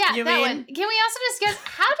Fontaine? Yeah, that one. Can we also discuss,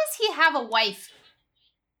 how does he have a wife?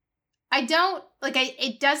 I don't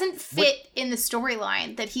it doesn't fit in the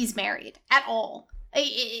storyline that he's married at all.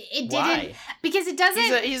 It didn't. Why? Because it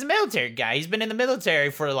doesn't. He's a military guy. He's been in the military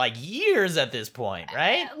for like years at this point,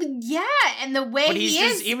 right? Yeah, and the way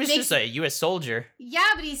he was just a U.S. soldier. Yeah,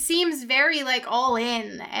 but he seems very like all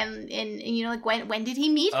in, and like when did he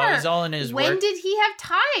meet her? He's all in his work. When did he have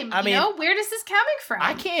time? I mean, where does this coming from?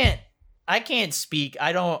 I can't speak.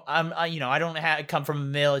 I don't come from a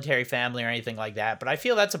military family or anything like that, but I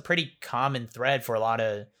feel that's a pretty common thread for a lot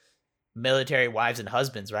of military wives and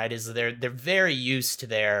husbands, right? Is they're very used to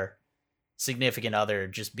their significant other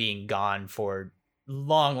just being gone for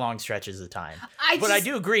long stretches of time. I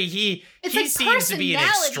do agree he seems to be an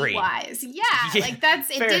extreme. Wise. Yeah, like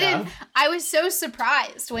that's it. Didn't enough. I was so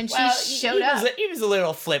surprised when she showed up. He was a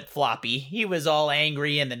little flip floppy. He was all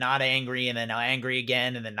angry and then not angry and then angry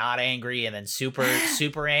again and then not angry and then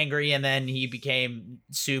super angry, and then he became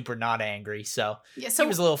super not angry. So he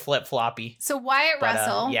was a little flip floppy. So Wyatt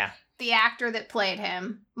Russell, the actor that played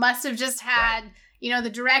him, must have just had the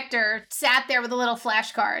director sat there with a little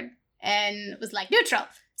flashcard and was like, neutral,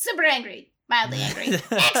 super angry, mildly angry,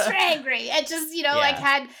 extra angry. It just, like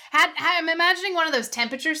had I'm imagining one of those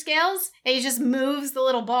temperature scales, and he just moves the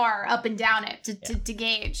little bar up and down it to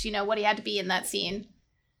gauge, what he had to be in that scene.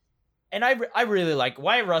 And I really like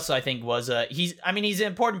Wyatt Russell. I think was he's an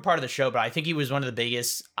important part of the show, but I think he was one of the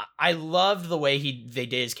biggest. I loved the way they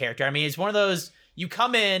did his character. I mean, it's one of those. You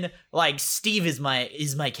come in like, Steve is my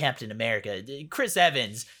Captain America. Chris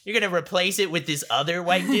Evans, you're gonna replace it with this other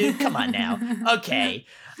white dude? Come on now. Okay.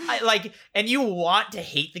 And you want to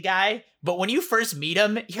hate the guy, but when you first meet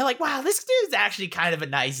him, you're like, wow, this dude's actually kind of a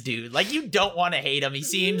nice dude. Like, you don't want to hate him. He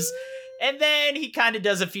seems, and then he kind of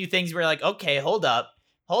does a few things where you're like, okay, hold up.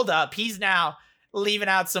 He's now leaving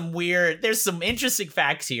out there's some interesting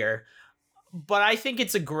facts here, but I think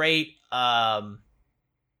it's a great,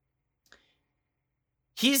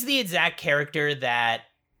 he's the exact character that,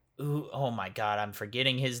 oh my God, I'm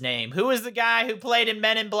forgetting his name. Who was the guy who played in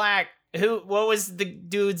Men in Black? What was the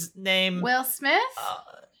dude's name? Will Smith?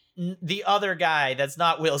 The other guy that's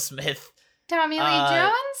not Will Smith. Tommy Lee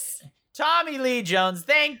Jones? Tommy Lee Jones,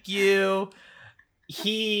 thank you.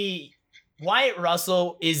 Wyatt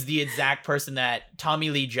Russell is the exact person that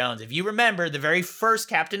Tommy Lee Jones, if you remember the very first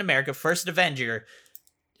Captain America, first Avenger,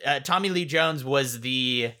 Tommy Lee Jones was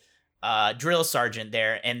the drill sergeant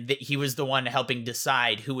there, and he was the one helping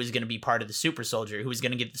decide who was going to be part of the super soldier, who was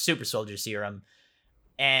going to get the super soldier serum.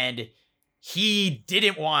 And he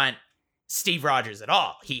didn't want Steve Rogers at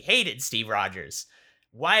all. He hated Steve Rogers.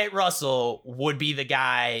 Wyatt Russell would be the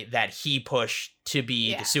guy that he pushed to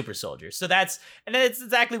be the super soldier. So that's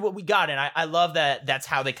exactly what we got. And I love that that's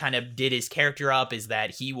how they kind of did his character up, is that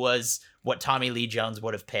he was what Tommy Lee Jones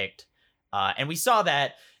would have picked. And we saw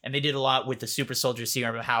that. And they did a lot with the super soldier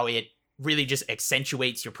serum, of how it really just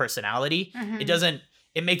accentuates your personality. Mm-hmm.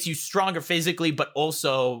 It makes you stronger physically, but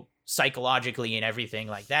also psychologically and everything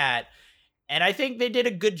like that. And I think they did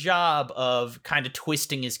a good job of kind of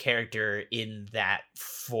twisting his character in that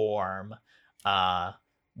form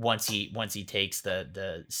once he takes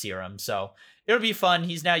the serum. So it'll be fun.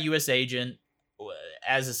 He's now U.S. agent.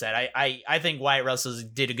 As I said, I think Wyatt Russell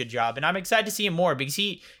did a good job, and I'm excited to see him more because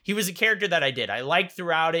he was a character that I liked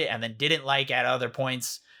throughout it and then didn't like at other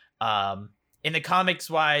points. In the comics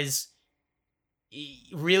wise,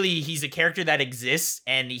 really he's a character that exists,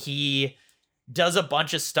 and he does a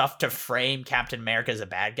bunch of stuff to frame Captain America as a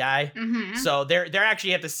bad guy. Mm-hmm. So they're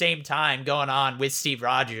actually at the same time going on with Steve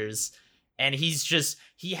Rogers, and he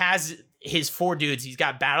has his 4 dudes. He's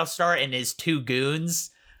got Battlestar and his 2 goons.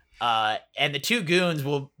 And the 2 goons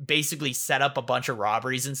will basically set up a bunch of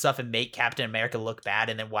robberies and stuff and make Captain America look bad,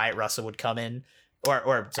 and then Wyatt Russell would come in,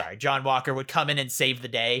 or John Walker would come in and save the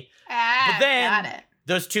day. But then got it.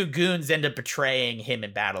 Those 2 goons end up betraying him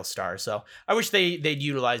and Battlestar. So I wish they'd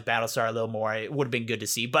utilize Battlestar a little more. It would have been good to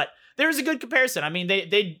see. But there was a good comparison. I mean, they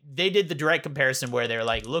did the direct comparison where they're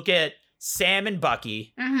like, look at Sam and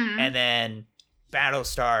Bucky, Mm-hmm. and then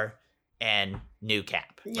Battlestar and New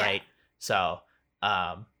Cap, Yeah. right? So,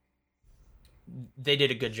 they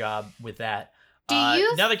did a good job with that. Do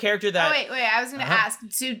you another character that? Oh wait! I was going to ask.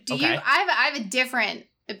 So, do Okay. you? I have a different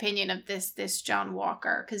opinion of this John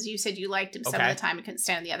Walker, because you said you liked him some Okay. of the time and couldn't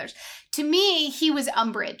stand the others. To me, he was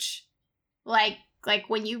Umbridge. Like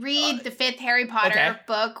when you read the 5th Harry Potter okay.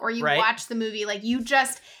 book or you Right. watch the movie, like you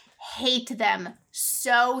just hate them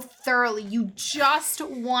so thoroughly. You just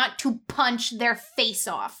want to punch their face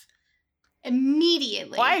off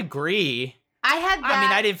immediately. Well, I agree. I had that. I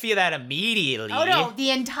mean, I didn't feel that immediately. Oh no,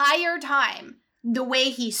 the entire time. The way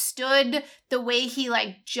he stood, the way he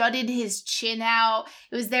like jutted his chin out.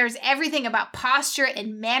 There's everything about posture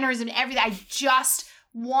and manners and everything. I just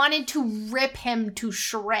wanted to rip him to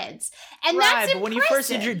shreds. And right, that's but when you first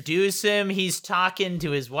impressive. introduce him, he's talking to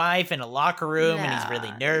his wife in a locker room, and he's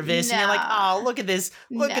really nervous. And you're like, No. oh, look at this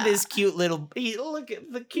cute little, look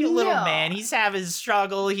at the cute little No. man. He's having his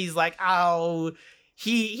struggle. He's like, oh,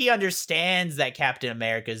 he understands that Captain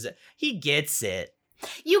America's, he gets it.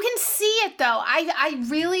 You can see it though.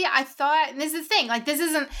 I thought, and this is the thing, like this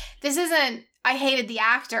isn't I hated the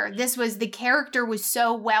actor. The character was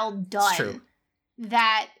so well done. It's true.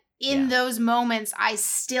 That in Yeah. those moments I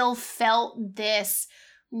still felt this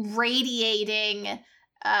radiating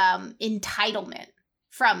entitlement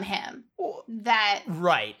from him. That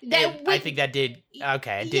Right. I think that did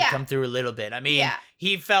come through a little bit. I mean, Yeah.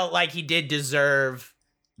 he felt like he did deserve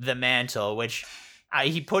the mantle, which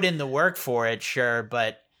he put in the work for it, sure,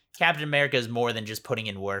 but Captain America is more than just putting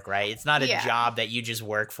in work, right? It's not a Yeah. job that you just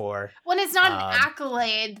work for. when it's not an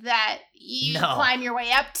accolade that you No. climb your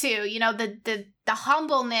way up to, you know, the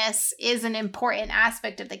humbleness is an important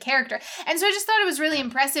aspect of the character. And so I just thought it was really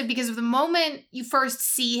impressive because of the moment you first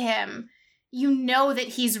see him, you know that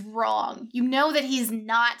he's wrong. You know that he's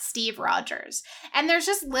not Steve Rogers. And there's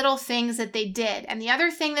just little things that they did. And the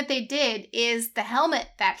other thing that they did is the helmet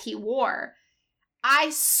that he wore. I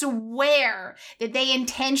swear that they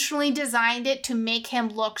intentionally designed it to make him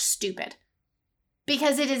look stupid.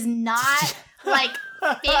 Because it is not like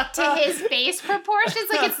fit to his face proportions.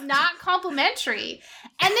 Like it's not complimentary.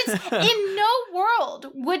 And it's in no world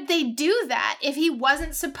would they do that if he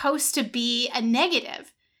wasn't supposed to be a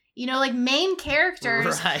negative. You know, like main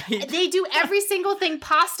characters, Right. they do every single thing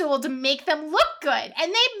possible to make them look good.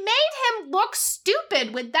 And they made him look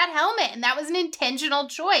stupid with that helmet. And that was an intentional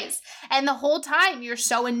choice. And the whole time you're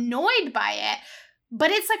so annoyed by it. But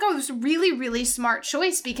it's like a really, really smart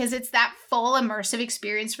choice because it's that full immersive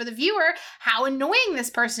experience for the viewer, how annoying this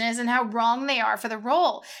person is and how wrong they are for the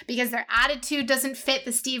role. Because their attitude doesn't fit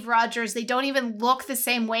the Steve Rogers. They don't even look the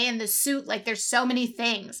same way in the suit. Like there's so many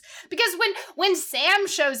things. Because when Sam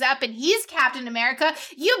shows up and he's Captain America,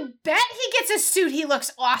 you bet he gets a suit he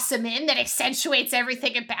looks awesome in that accentuates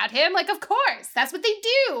everything about him. Like, of course, that's what they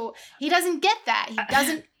do. He doesn't get that. He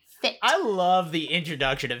doesn't fit. I love the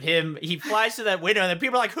introduction of him. He flies to that window, and then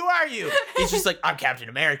people are like, "Who are you?" He's just like, "I'm Captain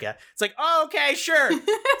America." It's like, "Oh, okay, sure,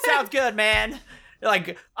 sounds good, man." They're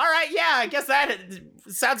like, "All right, yeah, I guess that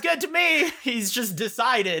sounds good to me." He's just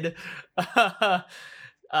decided. I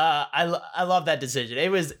love that decision.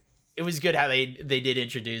 It was good how they did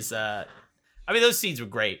introduce. I mean, those scenes were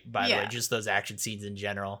great, by the way. Just those action scenes in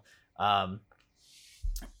general.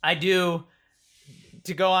 I do.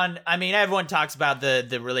 To go on, I mean, everyone talks about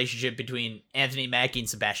the relationship between Anthony Mackie and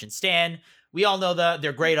Sebastian Stan. We all know that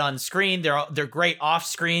they're great on screen. They're great off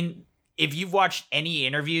screen. If you've watched any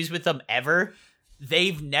interviews with them ever,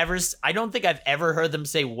 they've never. I don't think I've ever heard them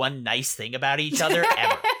say one nice thing about each other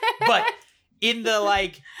ever. But in the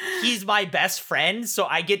like, he's my best friend, so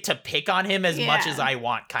I get to pick on him as much as I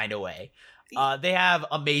want kind of way. They have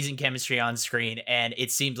amazing chemistry on screen, and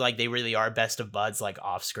it seems like they really are best of buds, like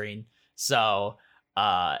off screen. So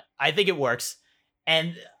I think it works.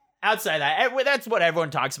 And outside that, that's what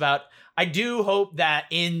everyone talks about. I do hope that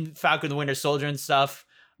in Falcon the Winter Soldier and stuff,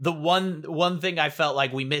 the one thing I felt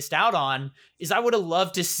like we missed out on is I would have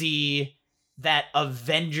loved to see that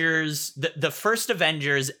Avengers, the first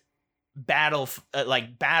Avengers battle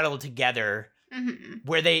together,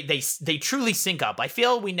 where they truly sync up. I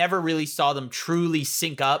feel we never really saw them truly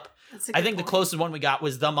sync up. I think the closest one we got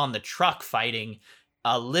was them on the truck fighting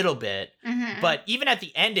a little bit, but even at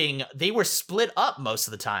the ending, they were split up most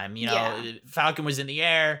of the time. You know, Falcon was in the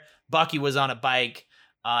air, Bucky was on a bike,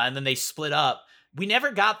 and then they split up. We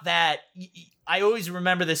never got that. I always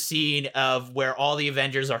remember the scene of where all the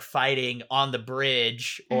Avengers are fighting on the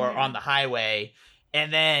bridge or on the highway,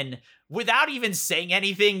 and then without even saying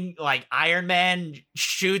anything, like Iron Man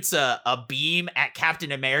shoots a beam at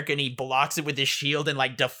Captain America and he blocks it with his shield and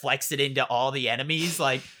like deflects it into all the enemies,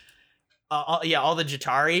 like all the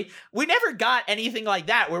Jatari. We never got anything like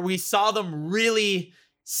that where we saw them really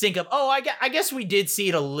sync up. Oh, I guess we did see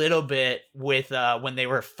it a little bit with when they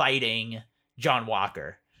were fighting John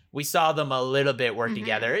Walker. We saw them a little bit work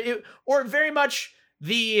together, or very much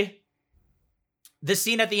the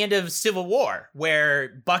scene at the end of Civil War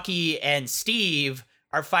where Bucky and Steve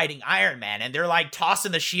are fighting Iron Man and they're like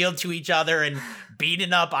tossing the shield to each other and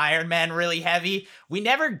beating up Iron Man really heavy. We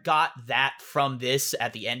never got that from this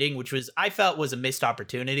at the ending, which I felt was a missed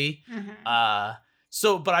opportunity. But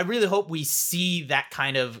I really hope we see that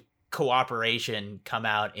kind of cooperation come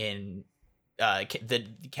out in the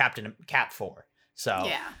Cap 4.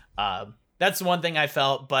 So that's one thing I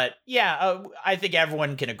felt, but I think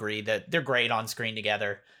everyone can agree that they're great on screen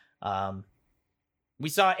together. We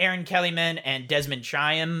saw Aaron Kellyman and Desmond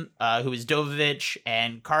Chiam, who is Dovovich,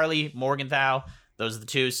 and Carly Morgenthau. Those are the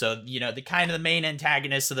two. So, you know, the kind of the main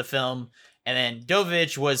antagonists of the film. And then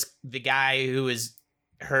Dovovich was the guy who is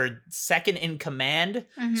her second in command,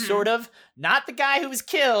 sort of. Not the guy who was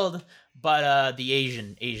killed, but the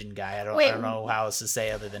Asian guy. I don't know how else to say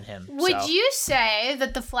other than him. Would you say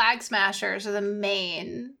that the Flag Smashers are the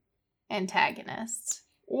main antagonists?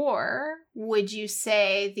 Or would you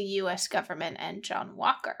say the U.S. government and John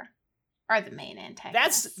Walker are the main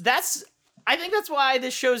antagonists? I think that's why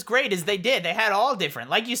this show's great, is they had all different.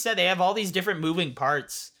 Like you said, they have all these different moving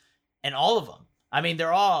parts, and all of them. I mean,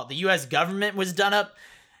 the U.S. government was done up.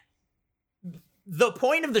 The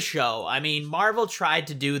point of the show, I mean, Marvel tried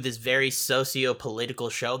to do this very socio-political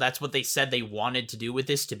show. That's what they said they wanted to do with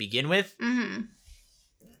this to begin with.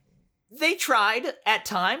 They tried at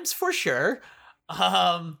times, for sure.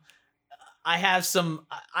 I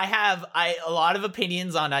have a lot of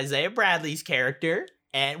opinions on Isaiah Bradley's character,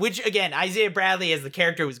 and which, again, Isaiah Bradley as the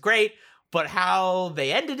character was great, but how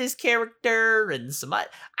they ended his character and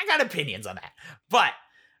I got opinions on that. But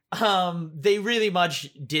they really much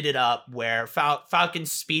did it up where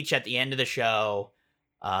Falcon's speech at the end of the show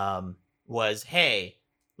was, hey,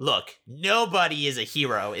 look, nobody is a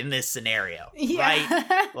hero in this scenario,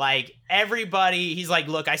 right? Like, everybody, he's like,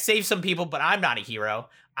 look, I saved some people, but I'm not a hero.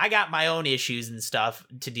 I got my own issues and stuff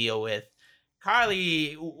to deal with.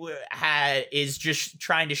 Carly is just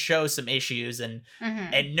trying to show some issues, and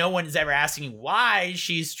no one's ever asking why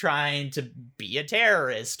she's trying to be a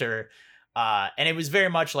terrorist and it was very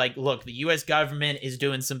much like, look, the U.S. government is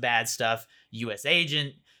doing some bad stuff. U.S.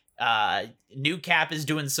 agent, New Cap is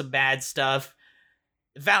doing some bad stuff.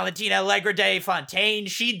 Valentina Allegra de Fontaine,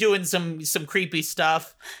 she doing some creepy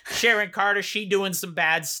stuff. Sharon Carter, she doing some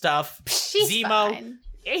bad stuff. She's Zemo, fine.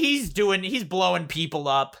 he's blowing people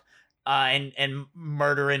up and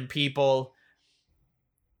murdering people.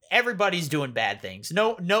 Everybody's doing bad things.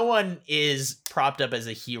 No one is propped up as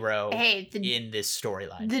a hero in this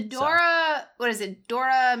storyline. The Dora, what is it?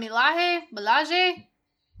 Dora Milaje?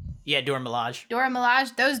 Yeah, Dora Milaje. Dora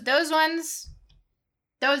Milaje. Those ones.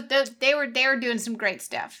 Those they were doing some great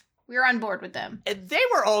stuff. We were on board with them. And they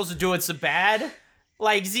were also doing some bad.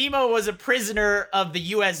 Like, Zemo was a prisoner of the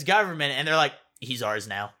U.S. government, and they're like, he's ours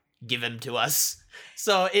now. Give him to us.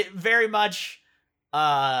 So it very much.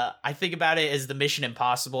 I think about it as the Mission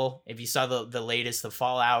Impossible. If you saw the latest, the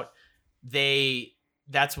Fallout,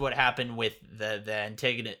 that's what happened with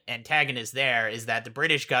the antagonist there, is that the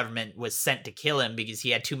British government was sent to kill him because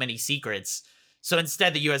he had too many secrets. So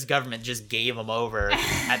instead, the U.S. government just gave him over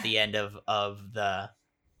at the end of the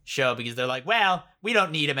show because they're like, well, we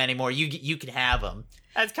don't need him anymore. You can have him.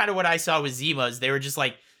 That's kind of what I saw with Zemo's. They were just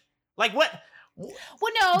like what?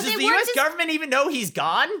 Well, no, does the U.S. government even know he's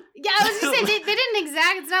gone? Yeah, I was gonna say they didn't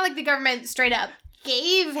it's not like the government straight up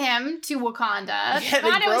gave him to Wakanda. Yeah, they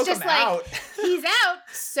Wakanda was broke just him like, out. he's out,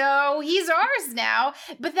 so he's ours now.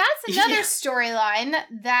 But that's another Yeah.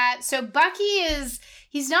 storyline so Bucky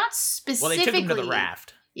he's not Well, they specifically. took him to the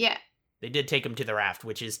raft. Yeah. They did take him to the raft,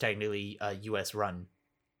 which is technically a U.S. run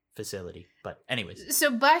facility. But anyways,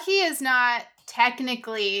 So Bucky is not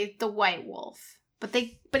technically the White Wolf, but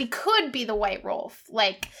he could be the White Wolf.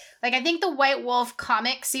 Like I think the White Wolf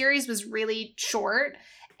comic series was really short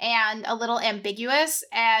and a little ambiguous,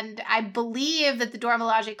 and I believe that the Dora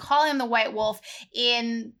Milaje call him the White Wolf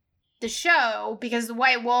in the show because the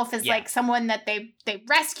White Wolf is like someone that they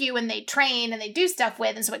rescue and they train and they do stuff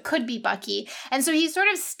with, and so it could be Bucky. And so he sort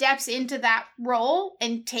of steps into that role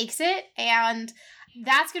and takes it, and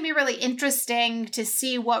that's going to be really interesting to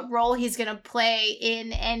see what role he's going to play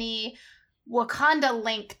in any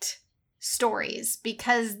Wakanda-linked stories,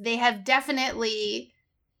 because they have definitely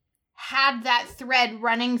had that thread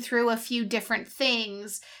running through a few different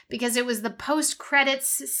things, because it was the post-credits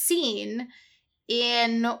scene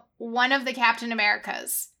in one of the Captain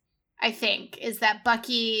Americas, I think, is that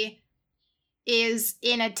Bucky is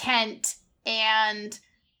in a tent and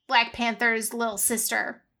Black Panther's little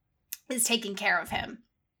sister is taking care of him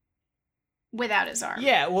without his arm.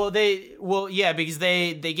 yeah, because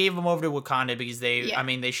they gave him over to Wakanda because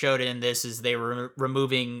they showed it in this is they were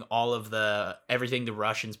removing all of everything the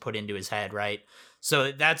Russians put into his head, right?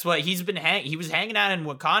 So that's what he was hanging out in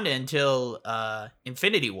Wakanda until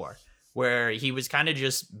Infinity War, where he was kind of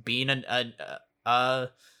just being it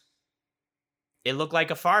looked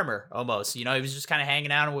like a farmer almost, he was just kind of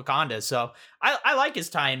hanging out in Wakanda. So I like his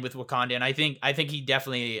tie-in with Wakanda, and I think he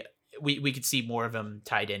definitely we could see more of him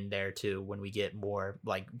tied in there too when we get more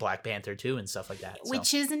like Black Panther 2 and stuff like that. So.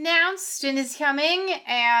 Which is announced and is coming,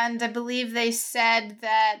 and I believe they said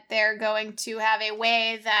that they're going to have a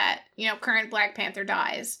way that, current Black Panther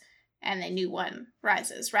dies and a new one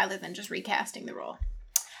rises rather than just recasting the role.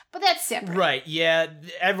 But that's separate. Right, yeah.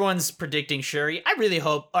 Everyone's predicting Shuri. I really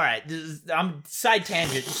hope... All right, I'm side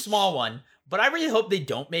tangent, small one. But I really hope they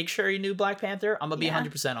don't make Shuri new Black Panther. I'm going to be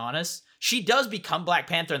 100% honest. She does become Black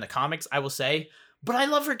Panther in the comics, I will say. But I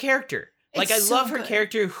love her character. I love her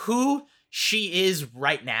character, who she is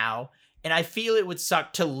right now. And I feel it would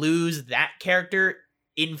suck to lose that character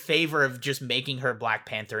in favor of just making her Black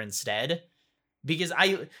Panther instead. Because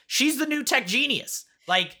she's the new tech genius.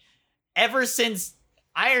 Ever since...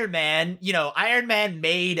 Iron Man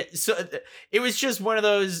made it was just one of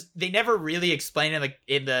those, they never really explain it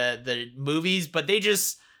in the movies, but they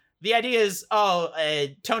just, the idea is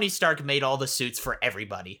Tony Stark made all the suits for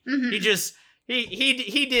everybody. Mm-hmm. He just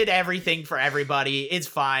he did everything for everybody. It's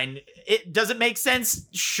fine. It doesn't make sense.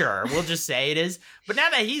 Sure, we'll just say it is. But now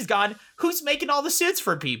that he's gone, who's making all the suits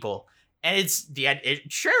for people? And it's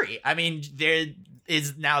Shuri. I mean, there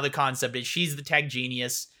is now the concept is she's the tech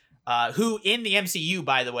genius. Who in the MCU,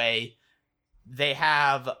 by the way, they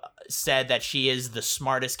have said that she is the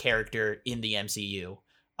smartest character in the MCU.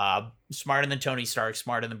 Smarter than Tony Stark,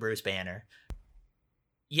 smarter than Bruce Banner.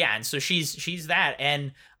 Yeah, and so she's that.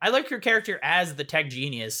 And I like her character as the tech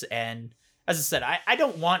genius. And as I said, I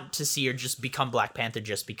don't want to see her just become Black Panther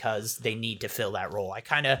just because they need to fill that role.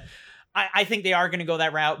 I think they are going to go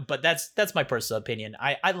that route, but that's my personal opinion.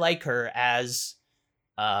 I like her as...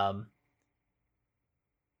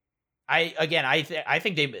 I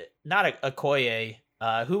think they not Okoye.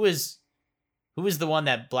 Who was the one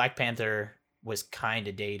that Black Panther was kind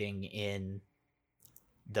of dating in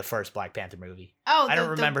the first Black Panther movie? Oh, I don't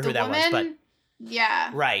remember who that woman? was, but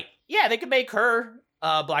yeah, right, yeah, they could make her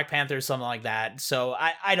Black Panther or something like that. So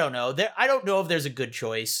I don't know. I don't know if there's a good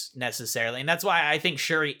choice necessarily, and that's why I think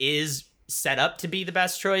Shuri is set up to be the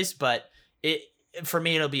best choice. But for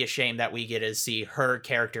me, it'll be a shame that we get to see her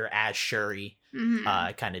character as Shuri.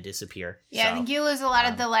 Mm-hmm. Kind of disappear. Yeah, so, I think you lose a lot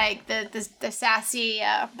of the sassy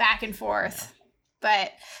back and forth. Yeah.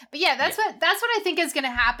 But yeah, that's what I think is going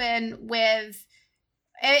to happen with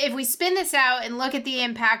if we spin this out and look at the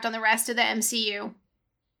impact on the rest of the MCU.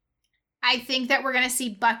 I think that we're going to see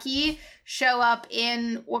Bucky show up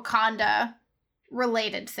in Wakanda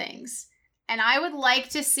related things. And I would like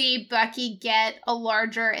to see Bucky get a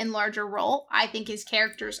larger and larger role. I think his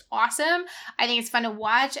character's awesome. I think it's fun to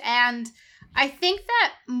watch, and I think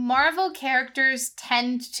that Marvel characters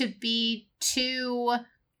tend to be too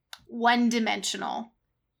one-dimensional.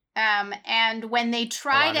 And when they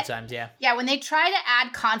try when they try to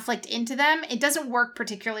add conflict into them, it doesn't work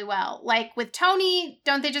particularly well. Like with Tony,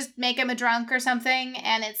 don't they just make him a drunk or something?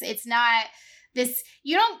 And it's not this,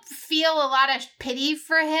 you don't feel a lot of pity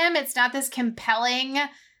for him. It's not this compelling,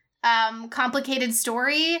 complicated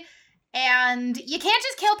story. And you can't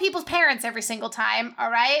just kill people's parents every single time,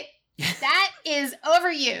 all right? That is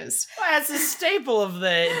overused. Well, that's a staple of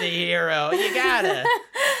the hero. You gotta.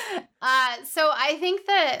 So I think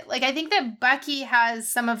that Bucky has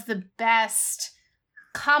some of the best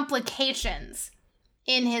complications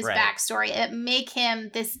in his backstory that make him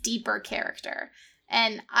this deeper character.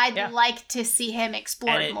 And I'd like to see him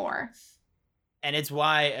explored more. And it's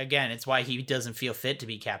why he doesn't feel fit to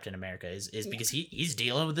be Captain America is because he's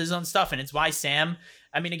dealing with his own stuff. And it's why Sam,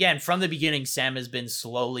 I mean, again, from the beginning, Sam has been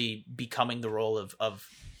slowly becoming the role of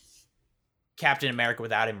Captain America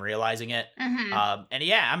without him realizing it. Mm-hmm. And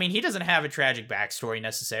yeah, I mean, he doesn't have a tragic backstory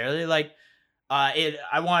necessarily. Like,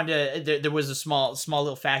 there was a small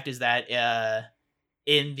little fact is that,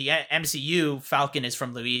 in the MCU, Falcon is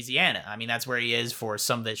from Louisiana. I mean, that's where he is for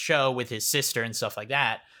some of the show with his sister and stuff like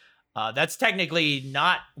that. That's technically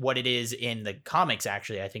not what it is in the comics,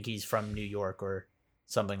 actually. I think he's from New York or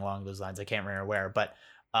something along those lines. I can't remember where. But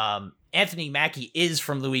Anthony Mackie is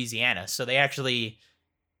from Louisiana. So they actually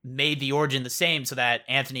made the origin the same so that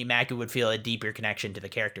Anthony Mackie would feel a deeper connection to the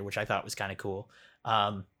character, which I thought was kind of cool.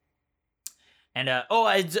 Another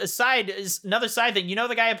side thing. You know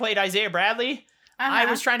the guy who played Isaiah Bradley? Uh-huh. I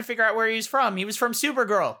was trying to figure out where he was from. He was from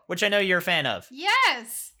Supergirl, which I know you're a fan of.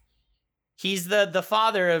 Yes. He's the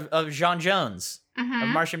father of J'onn J'onzz, Mm-hmm. of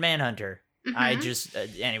Martian Manhunter. Mm-hmm. I just,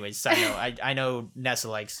 anyways, side note, I know Nessa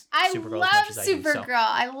likes Supergirl I love as much as I do. Supergirl. So.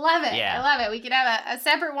 I love it. Yeah. I love it. We could have a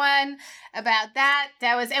separate one about that.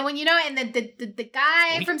 That was, and when you know, and the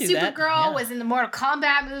guy We from can do that, Supergirl yeah. was in the Mortal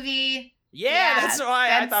Kombat movie. Yeah, that's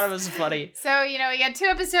why I thought it was funny. So, we got 2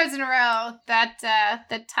 episodes in a row that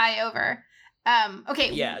tie over.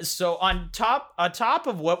 Okay. Yeah, so on top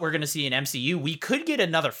of what we're going to see in MCU, we could get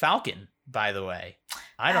another Falcon, by the way.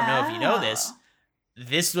 I don't know if you know this.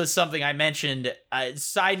 This was something I mentioned,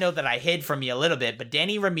 side note that I hid from you a little bit, but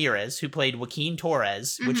Danny Ramirez, who played Joaquin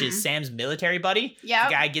Torres, which is Sam's military buddy. Yeah.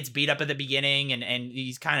 The guy gets beat up at the beginning, and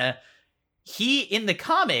he's he, in the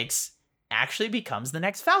comics, actually becomes the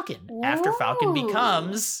next Falcon. Ooh. After Falcon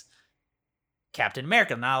becomes Captain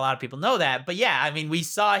America. Not a lot of people know that, but yeah, I mean, we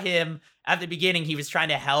saw him at the beginning. He was trying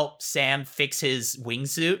to help Sam fix his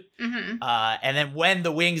wingsuit. Mm-hmm. And then when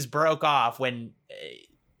the wings broke off, when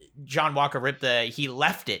John Walker ripped he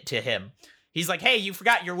left it to him. He's like, hey, you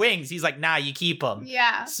forgot your wings. He's like, nah, you keep them.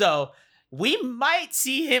 Yeah. So we might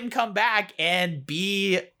see him come back and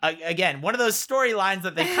be, again, one of those storylines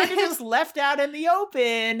that they kind of just left out in the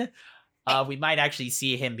open. We might actually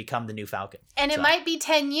see him become the new Falcon. And it might be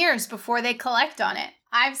 10 years before they collect on it.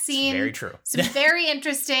 I've seen very true. some very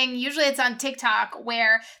interesting, usually it's on TikTok,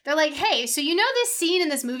 where they're like, hey, so you know this scene in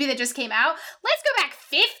this movie that just came out? Let's go back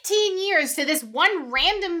 15 years to this one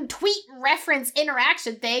random tweet reference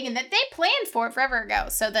interaction thing, and that they planned for it forever ago.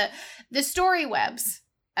 So the story webs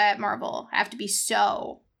at Marvel have to be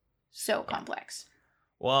so complex.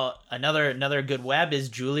 Well, another good web is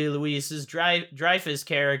Julia Louisa's Dreyfus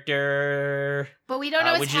character. But we don't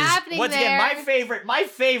know what's happening once there. Again, my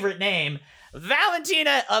favorite name,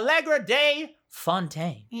 Valentina Allegra de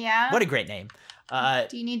Fontaine. Yeah. What a great name.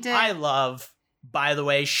 Do you need to... I love, by the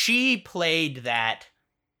way, she played that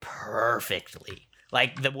perfectly.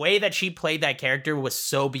 Like, the way that she played that character was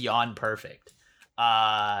so beyond perfect.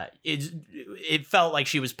 It felt like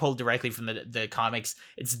she was pulled directly from the comics.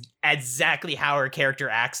 It's exactly how her character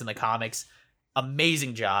acts in the comics.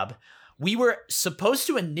 Amazing job. We were supposed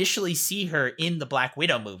to initially see her in the Black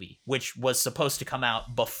Widow movie, which was supposed to come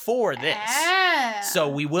out before this. So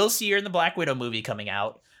we will see her in the Black Widow movie coming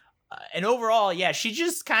out. And overall, yeah, she's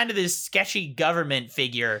just kind of this sketchy government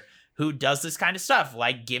figure who does this kind of stuff,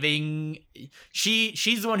 like giving...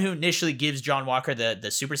 She's the one who initially gives John Walker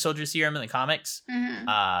the super soldier serum in the comics,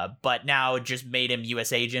 but now just made him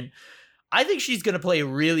U.S. agent. I think she's going to play a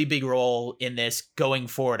really big role in this going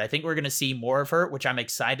forward. I think we're going to see more of her, which I'm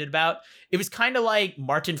excited about. It was kind of like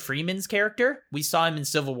Martin Freeman's character. We saw him in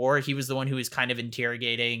Civil War. He was the one who was kind of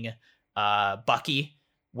interrogating Bucky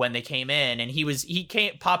when they came in, and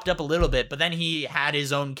he popped up a little bit, but then he had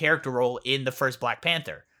his own character role in the first Black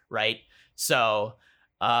Panther, right? So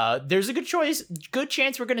there's a good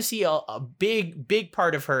chance we're going to see a big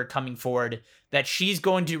part of her coming forward, that she's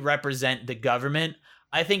going to represent the government.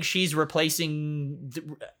 I think she's replacing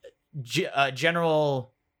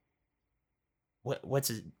General... What's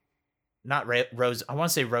his... Not Rose. I want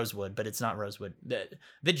to say Rosewood, but it's not Rosewood.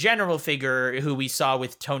 The general figure who we saw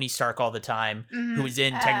with Tony Stark all the time, who was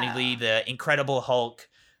in technically the Incredible Hulk,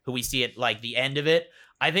 who we see at like the end of it.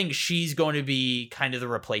 I think she's going to be kind of the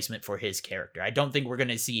replacement for his character. I don't think we're going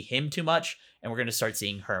to see him too much, and we're going to start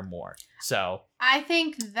seeing her more. So I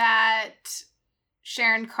think that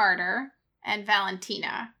Sharon Carter and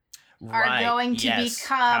Valentina are going to Power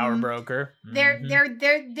become broker. they're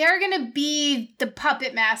going to be the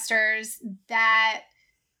puppet masters that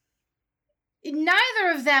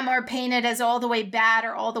neither of them are painted as all the way bad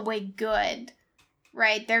or all the way good,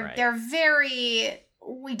 right? They're very,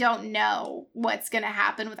 we don't know what's going to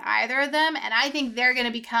happen with either of them, and I think they're going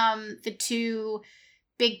to become the two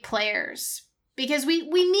big players because we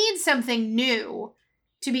need something new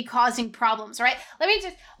to be causing problems, right?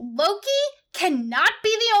 Loki cannot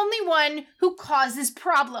be the only one who causes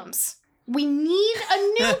problems. We need a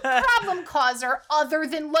new problem causer other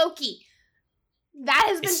than Loki. That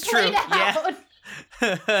has been played out.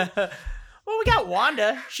 Yeah. Well, we got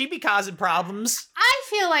Wanda. She be causing problems. I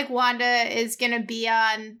feel like Wanda is going to be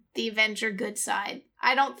on the Avenger good side.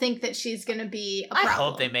 I don't think that she's going to be a problem. I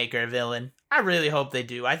hope they make her a villain. I really hope they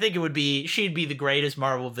do. I think she'd be the greatest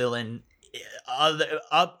Marvel villain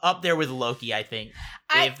up there with Loki, I think.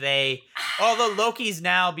 Although Loki's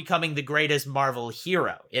now becoming the greatest Marvel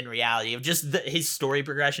hero in reality of just his story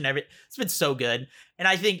progression, it's been so good. And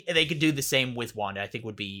I think they could do the same with Wanda. I think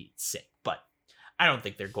would be sick, but I don't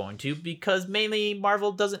think they're going to because mainly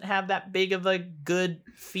Marvel doesn't have that big of a good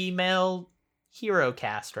female hero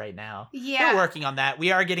cast right now. Yeah. They're working on that.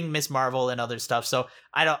 We are getting Miss Marvel and other stuff, so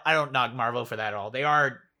I don't knock Marvel for that at all. They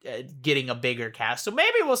are getting a bigger cast, so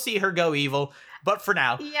maybe we'll see her go evil. But for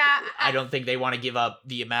now, I don't think they want to give up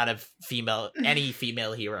the amount of any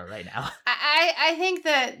female hero right now. I think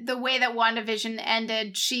that the way that WandaVision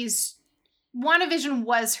ended, WandaVision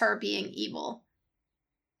was her being evil.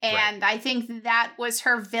 And I think that was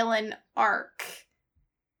her villain arc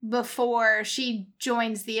before she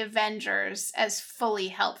joins the Avengers as fully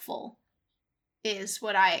helpful, is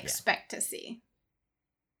what I expect to see.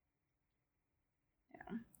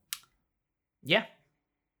 Yeah.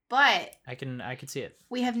 But I can see it.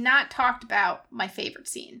 We have not talked about my favorite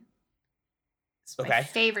scene. It's my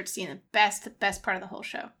favorite scene, the best part of the whole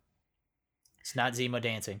show. It's not Zemo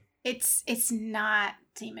dancing. It's not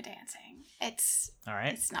Zemo dancing. It's all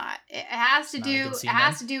right. It's not. It has to do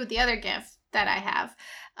with the other gift that I have.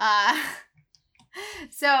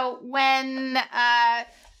 So when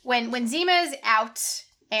Zemo is out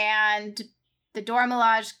and the Dora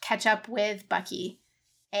Milaje catch up with Bucky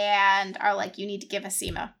and are like, you need to give us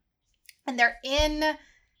Zemo. And they're in,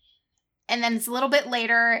 and then it's a little bit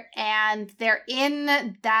later, and they're in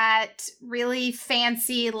that really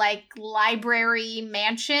fancy, like, library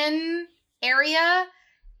mansion area.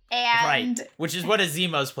 And which is one of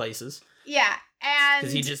Zemo's places. Yeah, and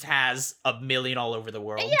because he just has a million all over the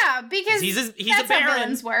world. Yeah, because he's that's a baron. How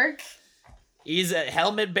villains work. He's a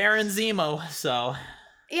helmet baron Zemo, so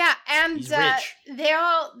yeah, and he's rich. They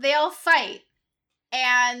all fight.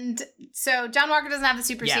 And so John Walker doesn't have the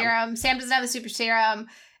super serum. Sam doesn't have the super serum.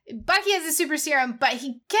 Bucky has the super serum, but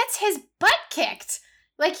he gets his butt kicked.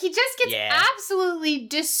 Like, he just gets absolutely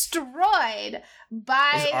destroyed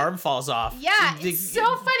by... His arm falls off. Yeah, it's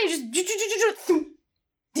so funny. Just...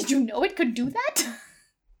 Did you know it could do that?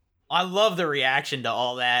 I love the reaction to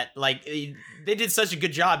all that. Like, they did such a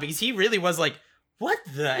good job because he really was like, what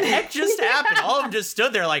the heck just happened? All of them just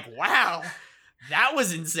stood there like, wow. That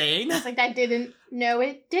was insane. I was like, I didn't know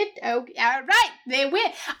it did. Okay, all right, they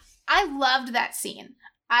win. I loved that scene.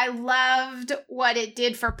 I loved what it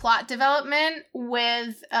did for plot development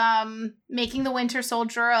with making the Winter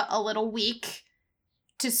Soldier a little weak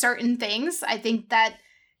to certain things. I think that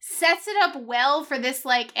sets it up well for this,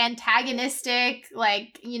 like, antagonistic,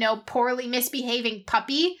 like, you know, poorly misbehaving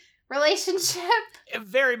puppy relationship.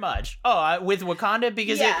 Very much. Oh, with Wakanda,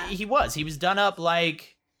 because he was done up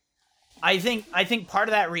like... I think part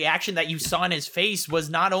of that reaction that you saw in his face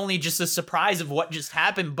was not only just a surprise of what just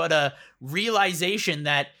happened, but a realization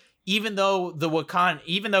that even though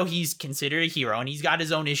he's considered a hero and he's got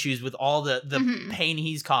his own issues with all the pain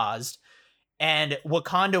he's caused, and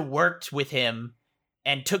Wakanda worked with him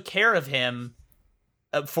and took care of him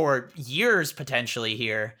for years potentially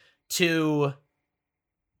here to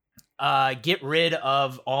get rid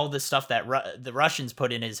of all the stuff that the Russians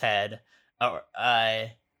put in his head, or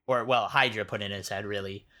Hydra put in his head,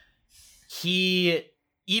 really. He,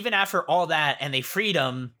 even after all that, and they freed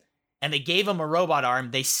him, and they gave him a robot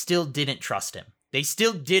arm, they still didn't trust him. They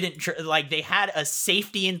still didn't, they had a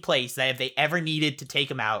safety in place that if they ever needed to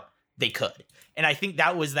take him out, they could. And I think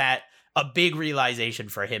that was a big realization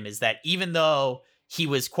for him, is that even though he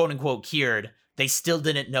was quote-unquote cured, they still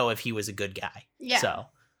didn't know if he was a good guy. Yeah. So.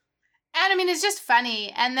 And I mean, it's just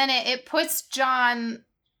funny. And then it puts John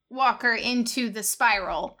Walker into the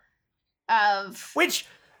spiral of... Which,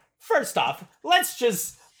 first off, let's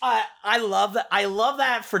just I love that. I love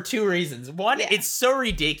that for two reasons. One, it's so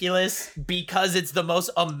ridiculous because it's the most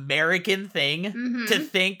American thing to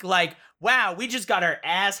think like, wow, we just got our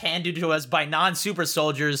ass handed to us by non-super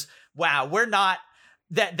soldiers. Wow, we're not.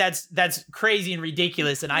 That's crazy and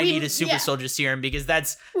ridiculous, and I need a super soldier serum because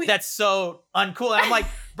that's so uncool. And I'm like,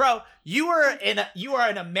 bro, you are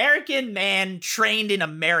an American man trained in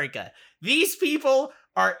America. These people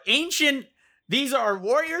are ancient. These are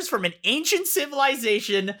warriors from an ancient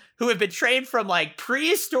civilization who have been trained from like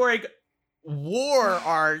prehistoric war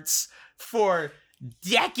arts for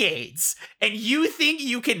decades. And you think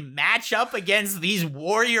you can match up against these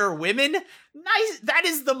warrior women? Nice. That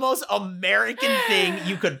is the most American thing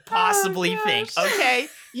you could possibly think, okay?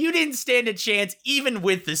 You didn't stand a chance even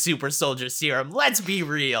with the super soldier serum. Let's be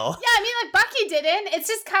real. Yeah, I mean, like, Bucky didn't. It's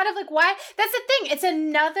just kind of like, why? That's the thing. It's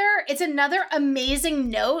another amazing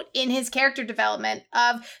note in his character development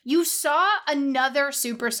of you saw another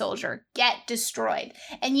super soldier get destroyed.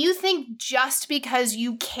 And you think just because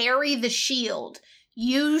you carry the shield,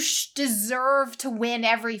 you deserve to win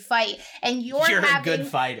every fight. And you're a good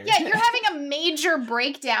fighter. Yeah, you're having a major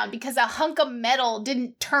breakdown because a hunk of metal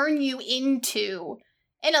didn't turn you into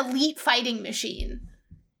an elite fighting machine.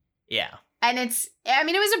 Yeah. And it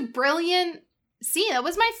was a brilliant scene. It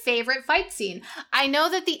was my favorite fight scene. I know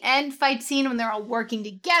that the end fight scene when they're all working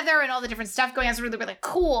together and all the different stuff going on is really, really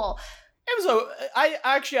cool. It was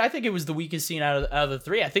I think it was the weakest scene out of the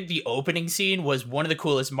three. I think the opening scene was one of the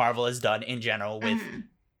coolest Marvel has done in general with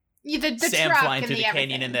the Sam truck flying and through the everything.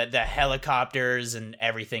 canyon and the helicopters and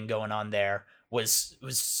everything going on there was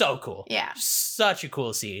so cool. Yeah. Such a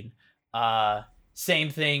cool scene.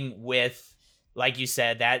 Same thing with, like you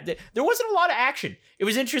said, that there wasn't a lot of action. It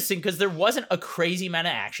was interesting because there wasn't a crazy amount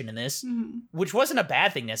of action in this, which wasn't a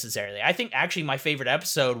bad thing necessarily. I think actually my favorite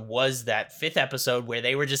episode was that 5th episode where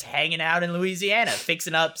they were just hanging out in Louisiana,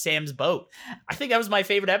 fixing up Sam's boat. I think that was my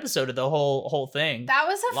favorite episode of the whole thing. That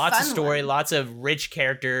was lots fun of story, one. Lots of rich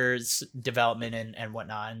characters development and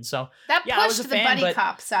whatnot. And so that I was pushed a the fan, buddy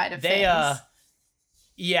cop side of things.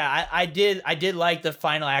 Yeah, I did like the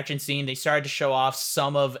final action scene. They started to show off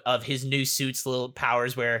some of his new suit's little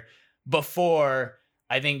powers where before,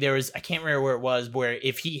 I think there was, I can't remember where it was, where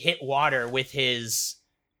if he hit water with his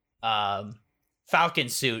Falcon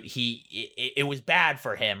suit, it was bad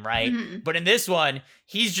for him, right? But in this one,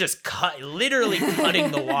 he's just literally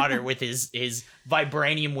cutting the water with his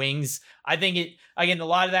vibranium wings. I think a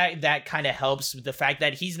lot of that kind of helps with the fact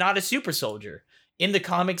that he's not a super soldier. In the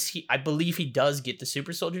comics, I believe he does get the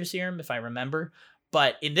super soldier serum, if I remember.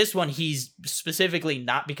 But in this one, he's specifically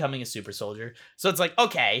not becoming a super soldier. So it's like,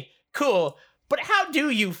 okay, cool. But how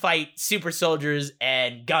do you fight super soldiers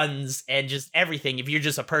and guns and just everything if you're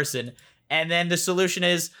just a person? And then the solution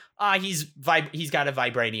is, he's got a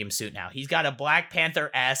vibranium suit now. He's got a Black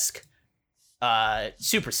Panther-esque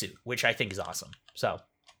super suit, which I think is awesome. So,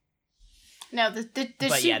 no, the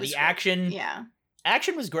but suit yeah, was the action,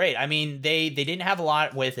 action was great. I mean, they didn't have a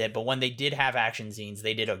lot with it, but when they did have action scenes,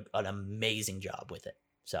 they did an amazing job with it.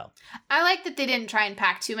 So I like that they didn't try and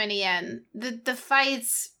pack too many in. The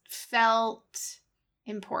fights felt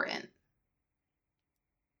important.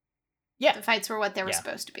 Yeah, the fights were what they were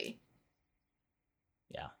supposed to be.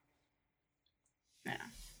 Yeah,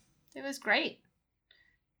 it was great.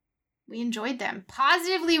 We enjoyed them.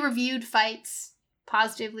 Positively reviewed fights.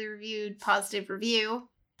 Positively reviewed. Positive review.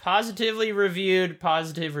 Positively reviewed.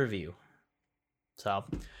 Positive review. So,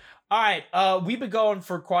 all right. We've been going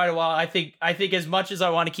for quite a while. I think as much as I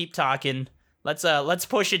want to keep talking, let's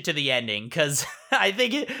push it to the ending because I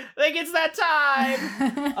think it's that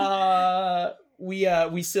time. We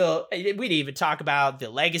didn't even talk about the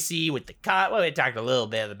legacy with the we talked a little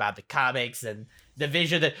bit about the comics and the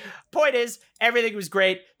vision. The point is, everything was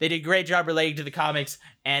great. They did a great job relating to the comics,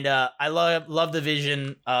 and I love the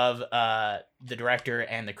vision of the director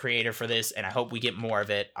and the creator for this, and I hope we get more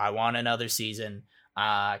of it. I want another season.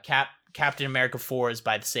 Captain America 4 is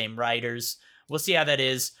by the same writers. We'll see how that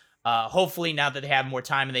is. Hopefully now that they have more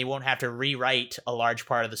time and they won't have to rewrite a large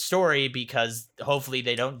part of the story because hopefully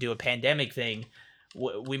they don't do a pandemic thing.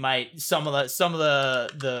 We might some of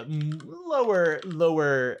the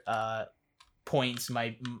lower points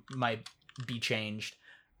might be changed.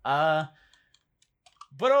 But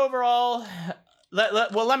overall,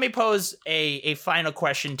 let me pose a final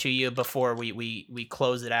question to you before we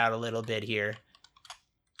close it out a little bit here.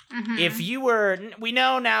 If you were, we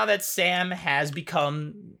know now that Sam has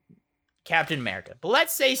become Captain America, but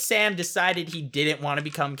let's say Sam decided he didn't want to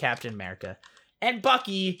become Captain America, and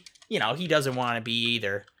Bucky, he doesn't want to be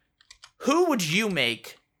either. Who would you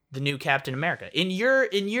make the new Captain America? In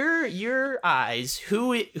your eyes,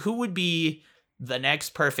 who would be the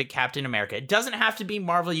next perfect Captain America. It doesn't have to be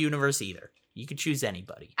Marvel Universe either. You could choose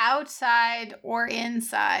anybody. Outside or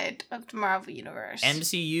inside of the Marvel Universe.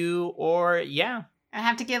 MCU or, yeah. I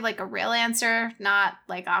have to give like a real answer, not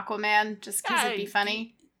like Aquaman, just because it'd be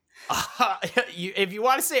funny. If you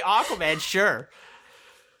want to say Aquaman, sure.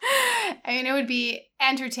 I mean, it would be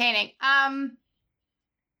entertaining. J'onn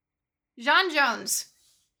J'onzz.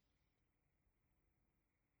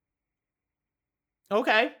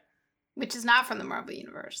 Okay. Which is not from the Marvel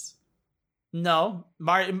Universe. No.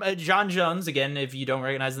 J'onn J'onzz, again, if you don't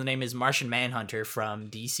recognize the name, is Martian Manhunter from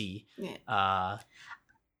DC. Yeah.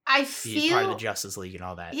 He's part of the Justice League and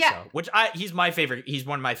all that. Yeah. So, he's my favorite. He's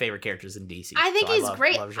one of my favorite characters in DC. I think he's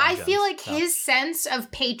great. I feel like so. His sense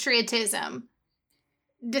of patriotism,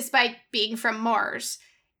 despite being from Mars,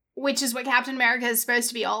 which is what Captain America is supposed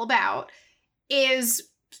to be all about, is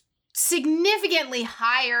significantly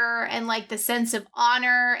higher, and like the sense of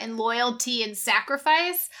honor and loyalty and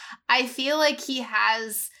sacrifice. I feel like he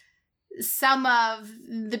has some of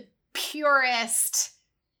the purest,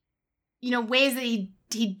 ways that he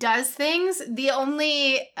does things. The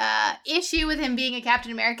only issue with him being a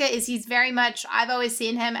Captain America is he's very much, I've always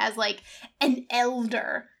seen him as like an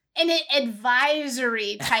elder, an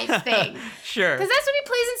advisory type thing. Sure. Because that's what he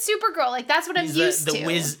plays in Supergirl. Like, that's what I'm used to.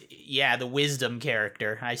 The wisdom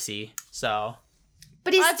character. I see. So.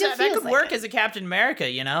 But he still feels that could like work it. as a Captain America,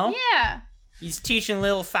 Yeah. He's teaching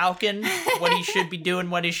little Falcon what he should be doing,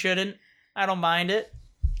 what he shouldn't. I don't mind it.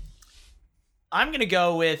 I'm going to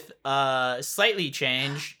go with slightly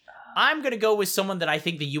change. I'm going to go with someone that I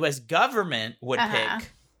think the U.S. government would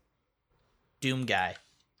pick. Doom Guy.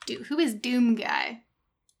 Dude, who is Doom Guy?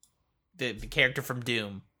 The character from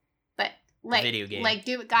Doom. But, like, the video game. Like,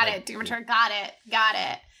 Doom, got it. Doom Return, got it.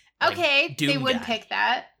 Like okay, Doom they would Guy. pick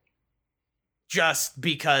that. Just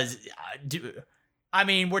because,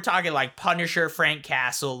 we're talking like Punisher, Frank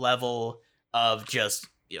Castle level of just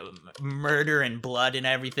murder and blood and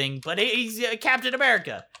everything, but he's Captain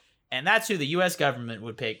America, and that's who the U.S. government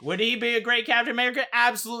would pick. Would he be a great Captain America?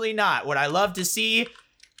 Absolutely not. Would I love to see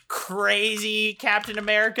crazy Captain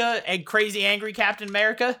America and crazy angry Captain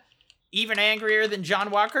America, even angrier than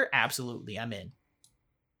John Walker? Absolutely, I'm in.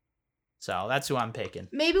 So that's who I'm picking.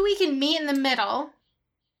 Maybe we can meet in the middle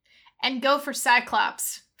and go for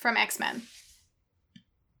Cyclops from X-Men.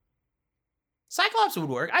 Cyclops would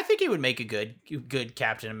work. I think he would make a good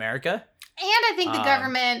Captain America. And I think the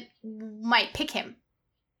government might pick him.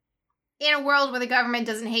 In a world where the government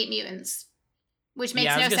doesn't hate mutants. Which makes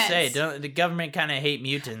no sense. Yeah, I was going to say, the government kind of hate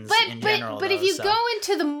mutants in general. But if you go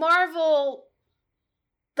into the Marvel,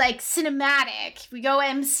 like, cinematic, we go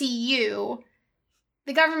MCU,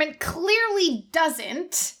 the government clearly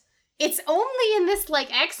doesn't. It's only in this,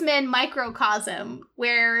 like, X-Men microcosm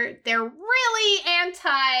where they're really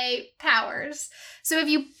anti-powers. So if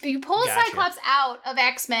you pull Cyclops out of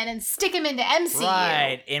X-Men and stick him into MCU...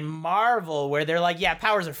 Right, in Marvel, where they're like, yeah,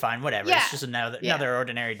 powers are fine, whatever. Yeah. It's just another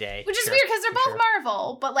ordinary day. Which is weird, because they're both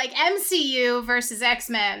Marvel, but, like, MCU versus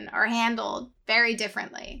X-Men are handled very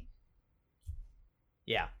differently.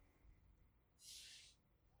 Yeah.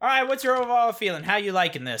 All right, what's your overall feeling? How you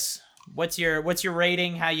liking this? What's your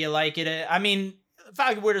rating? How you like it? I mean,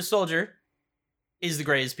 Falcon Winter Soldier is the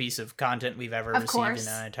greatest piece of content we've ever received in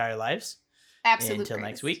our entire lives. Absolutely. Until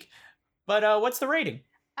next week. But what's the rating?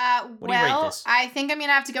 What do you rate this? I think I'm going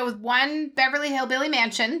to have to go with 1 Beverly Hillbilly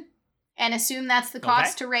Mansion and assume that's the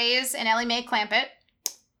cost to raise an Ellie Mae Clampett.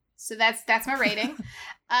 So that's my rating.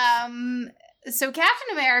 So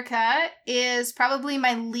Captain America is probably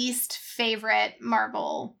my least favorite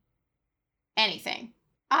Marvel anything.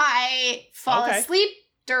 I fall asleep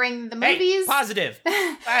during the movies. Hey, positive.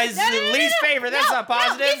 As least favorite, that's not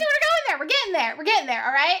positive. No, we're going there. We're getting there,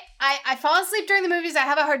 all right? I fall asleep during the movies. I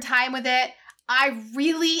have a hard time with it. I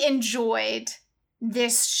really enjoyed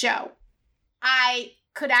this show. I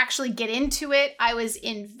could actually get into it. I was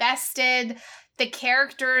invested. The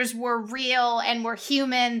characters were real and were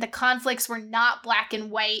human. The conflicts were not black and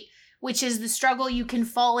white, which is the struggle you can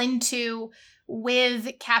fall into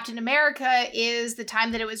with Captain America. Is the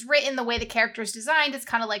time that it was written, the way the character is designed. It's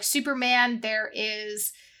kind of like Superman. There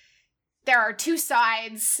are 2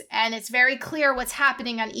 sides, and it's very clear what's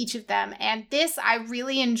happening on each of them. And this I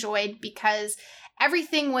really enjoyed because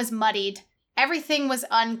everything was muddied. Everything was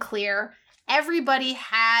unclear. Everybody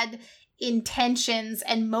had intentions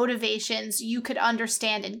and motivations you could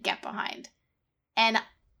understand and get behind. And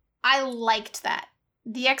I liked that.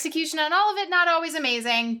 The execution on all of it, not always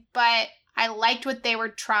amazing, but I liked what they were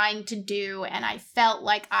trying to do, and I felt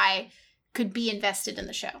like I could be invested in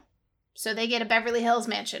the show. So they get a Beverly Hills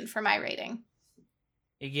Mansion for my rating.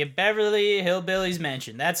 You get Beverly Hillbillies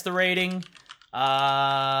Mansion. That's the rating.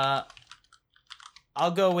 I'll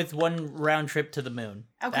go with one round trip to the moon.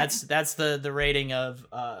 Okay. That's the rating of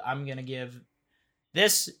I'm gonna give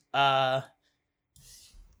this.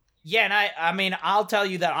 Yeah, and I mean, I'll tell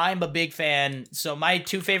you that I'm a big fan. So my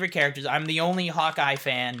two favorite characters, I'm the only Hawkeye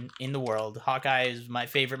fan in the world. Hawkeye is my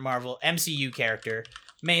favorite Marvel MCU character,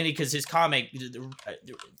 mainly because his comic,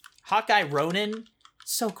 Hawkeye Ronin,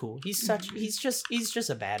 so cool. He's just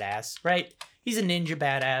a badass, right? He's a ninja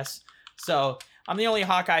badass. So I'm the only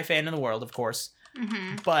Hawkeye fan in the world, of course.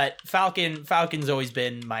 Mm-hmm. But Falcon's always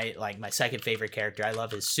been my second favorite character. I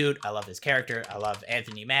love his suit. I love his character. I love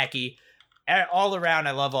Anthony Mackie. All around,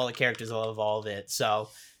 I love all the characters. I love all of it. So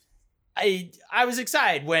I was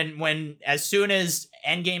excited when as soon as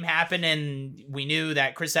Endgame happened and we knew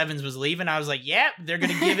that Chris Evans was leaving, I was like, yeah, they're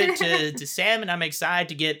going to give it to Sam, and I'm excited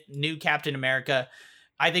to get new Captain America.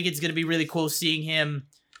 I think it's going to be really cool seeing him.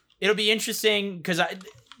 It'll be interesting because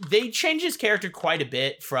they changed his character quite a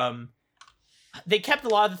bit they kept a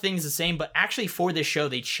lot of the things the same, but actually for this show,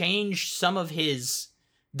 they changed some of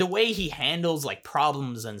the way he handles like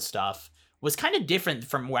problems and stuff was kind of different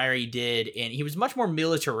from where he did, and he was much more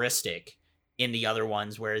militaristic in the other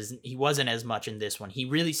ones, whereas he wasn't as much in this one. He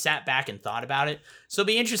really sat back and thought about it. So it'll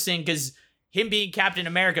be interesting because him being Captain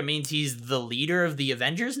America means he's the leader of the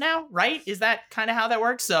Avengers now, right? Is that kind of how that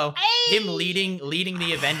works? So him leading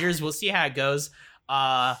the Avengers, we'll see how it goes.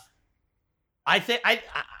 I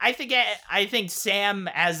think Sam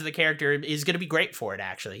as the character is going to be great for it,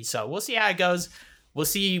 actually. So we'll see how it goes. We'll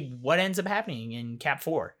see what ends up happening in Cap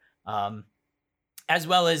 4. As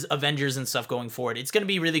well as Avengers and stuff going forward. It's going to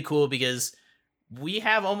be really cool because we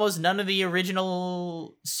have almost none of the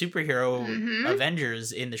original superhero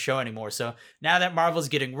Avengers in the show anymore. So now that Marvel's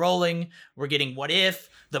getting rolling, we're getting What If.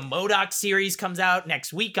 The MODOK series comes out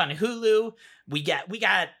next week on Hulu. We got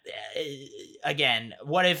again,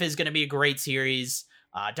 What If is going to be a great series.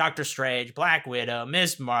 Doctor Strange, Black Widow,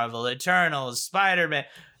 Miss Marvel, Eternals, Spider-Man.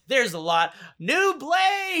 There's a lot. New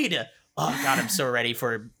Blade! Oh, God, I'm so ready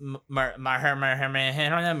for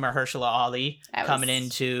Mahershala Ali coming in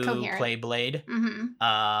to play Blade.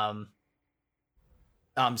 Mm-hmm.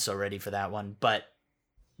 I'm so ready for that one. But,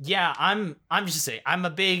 yeah, I'm just saying, I'm a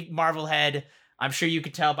big Marvel head. I'm sure you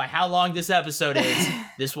could tell by how long this episode is.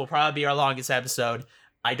 This will probably be our longest episode.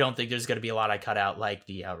 I don't think there's going to be a lot I cut out, like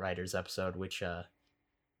the Outriders episode, which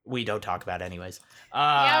we don't talk about anyways. The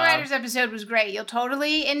Outriders episode was great. You'll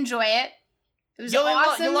totally enjoy it. It was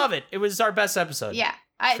awesome. You'll love it. It was our best episode. Yeah.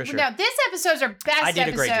 For sure. No, this episode's our best I did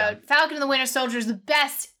episode. A great job. Falcon and the Winter Soldier is the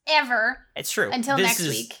best ever. It's true. Until this next is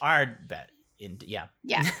week. Our bet. Yeah.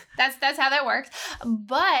 Yeah. That's how that works.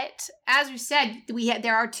 But as we said,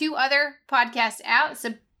 there are 2 other podcasts out. It's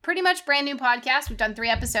a pretty much brand new podcast. We've done 3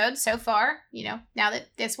 episodes so far, now that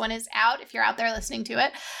this one is out, if you're out there listening to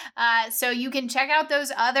it. So you can check out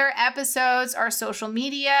those other episodes, our social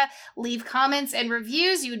media, leave comments and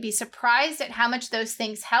reviews. You would be surprised at how much those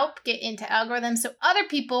things help get into algorithms so other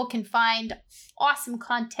people can find awesome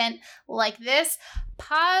content like this.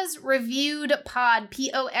 Pause Reviewed Pod,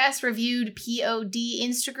 POS Reviewed POD,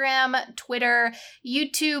 Instagram, Twitter,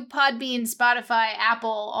 YouTube, Podbean, Spotify, Apple,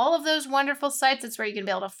 all of those wonderful sites. That's where you're going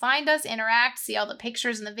to be able to find us, interact, see all the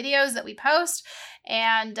pictures and the videos that we post,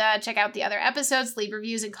 and check out the other episodes, leave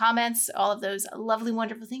reviews and comments, all of those lovely,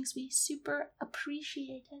 wonderful things. We super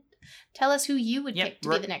appreciate it. Tell us who you would pick to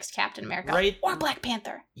be the next Captain America or Black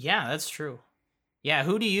Panther. Yeah, that's true. Yeah,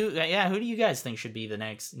 who do you guys think should be the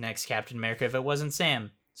next Captain America if it wasn't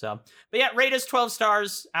Sam? So, but yeah, rate us 12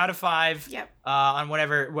 stars out of 5. Yep. On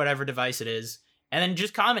whatever device it is, and then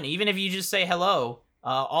just comment. Even if you just say hello,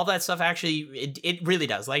 all that stuff actually it really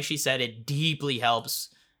does. Like she said, it deeply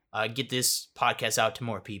helps get this podcast out to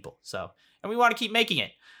more people. So, and we want to keep making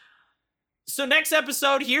it. So next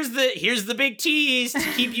episode, here's the big tease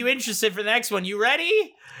to keep you interested for the next one. You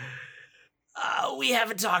ready? We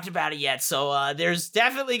haven't talked about it yet, so there's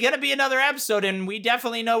definitely going to be another episode, and we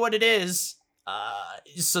definitely know what it is.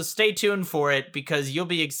 So stay tuned for it, because you'll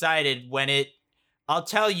be excited when I'll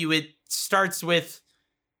tell you, it starts with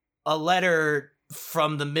a letter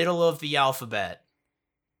from the middle of the alphabet.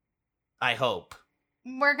 I hope.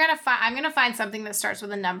 I'm gonna find something that starts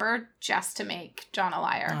with a number just to make John a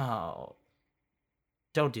liar. Oh.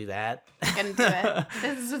 Don't do that. I'm gonna do it.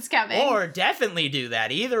 This is what's coming. Or definitely do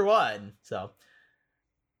that. Either one. So,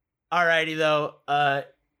 alrighty though.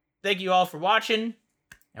 Thank you all for watching,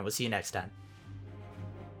 and we'll see you next time.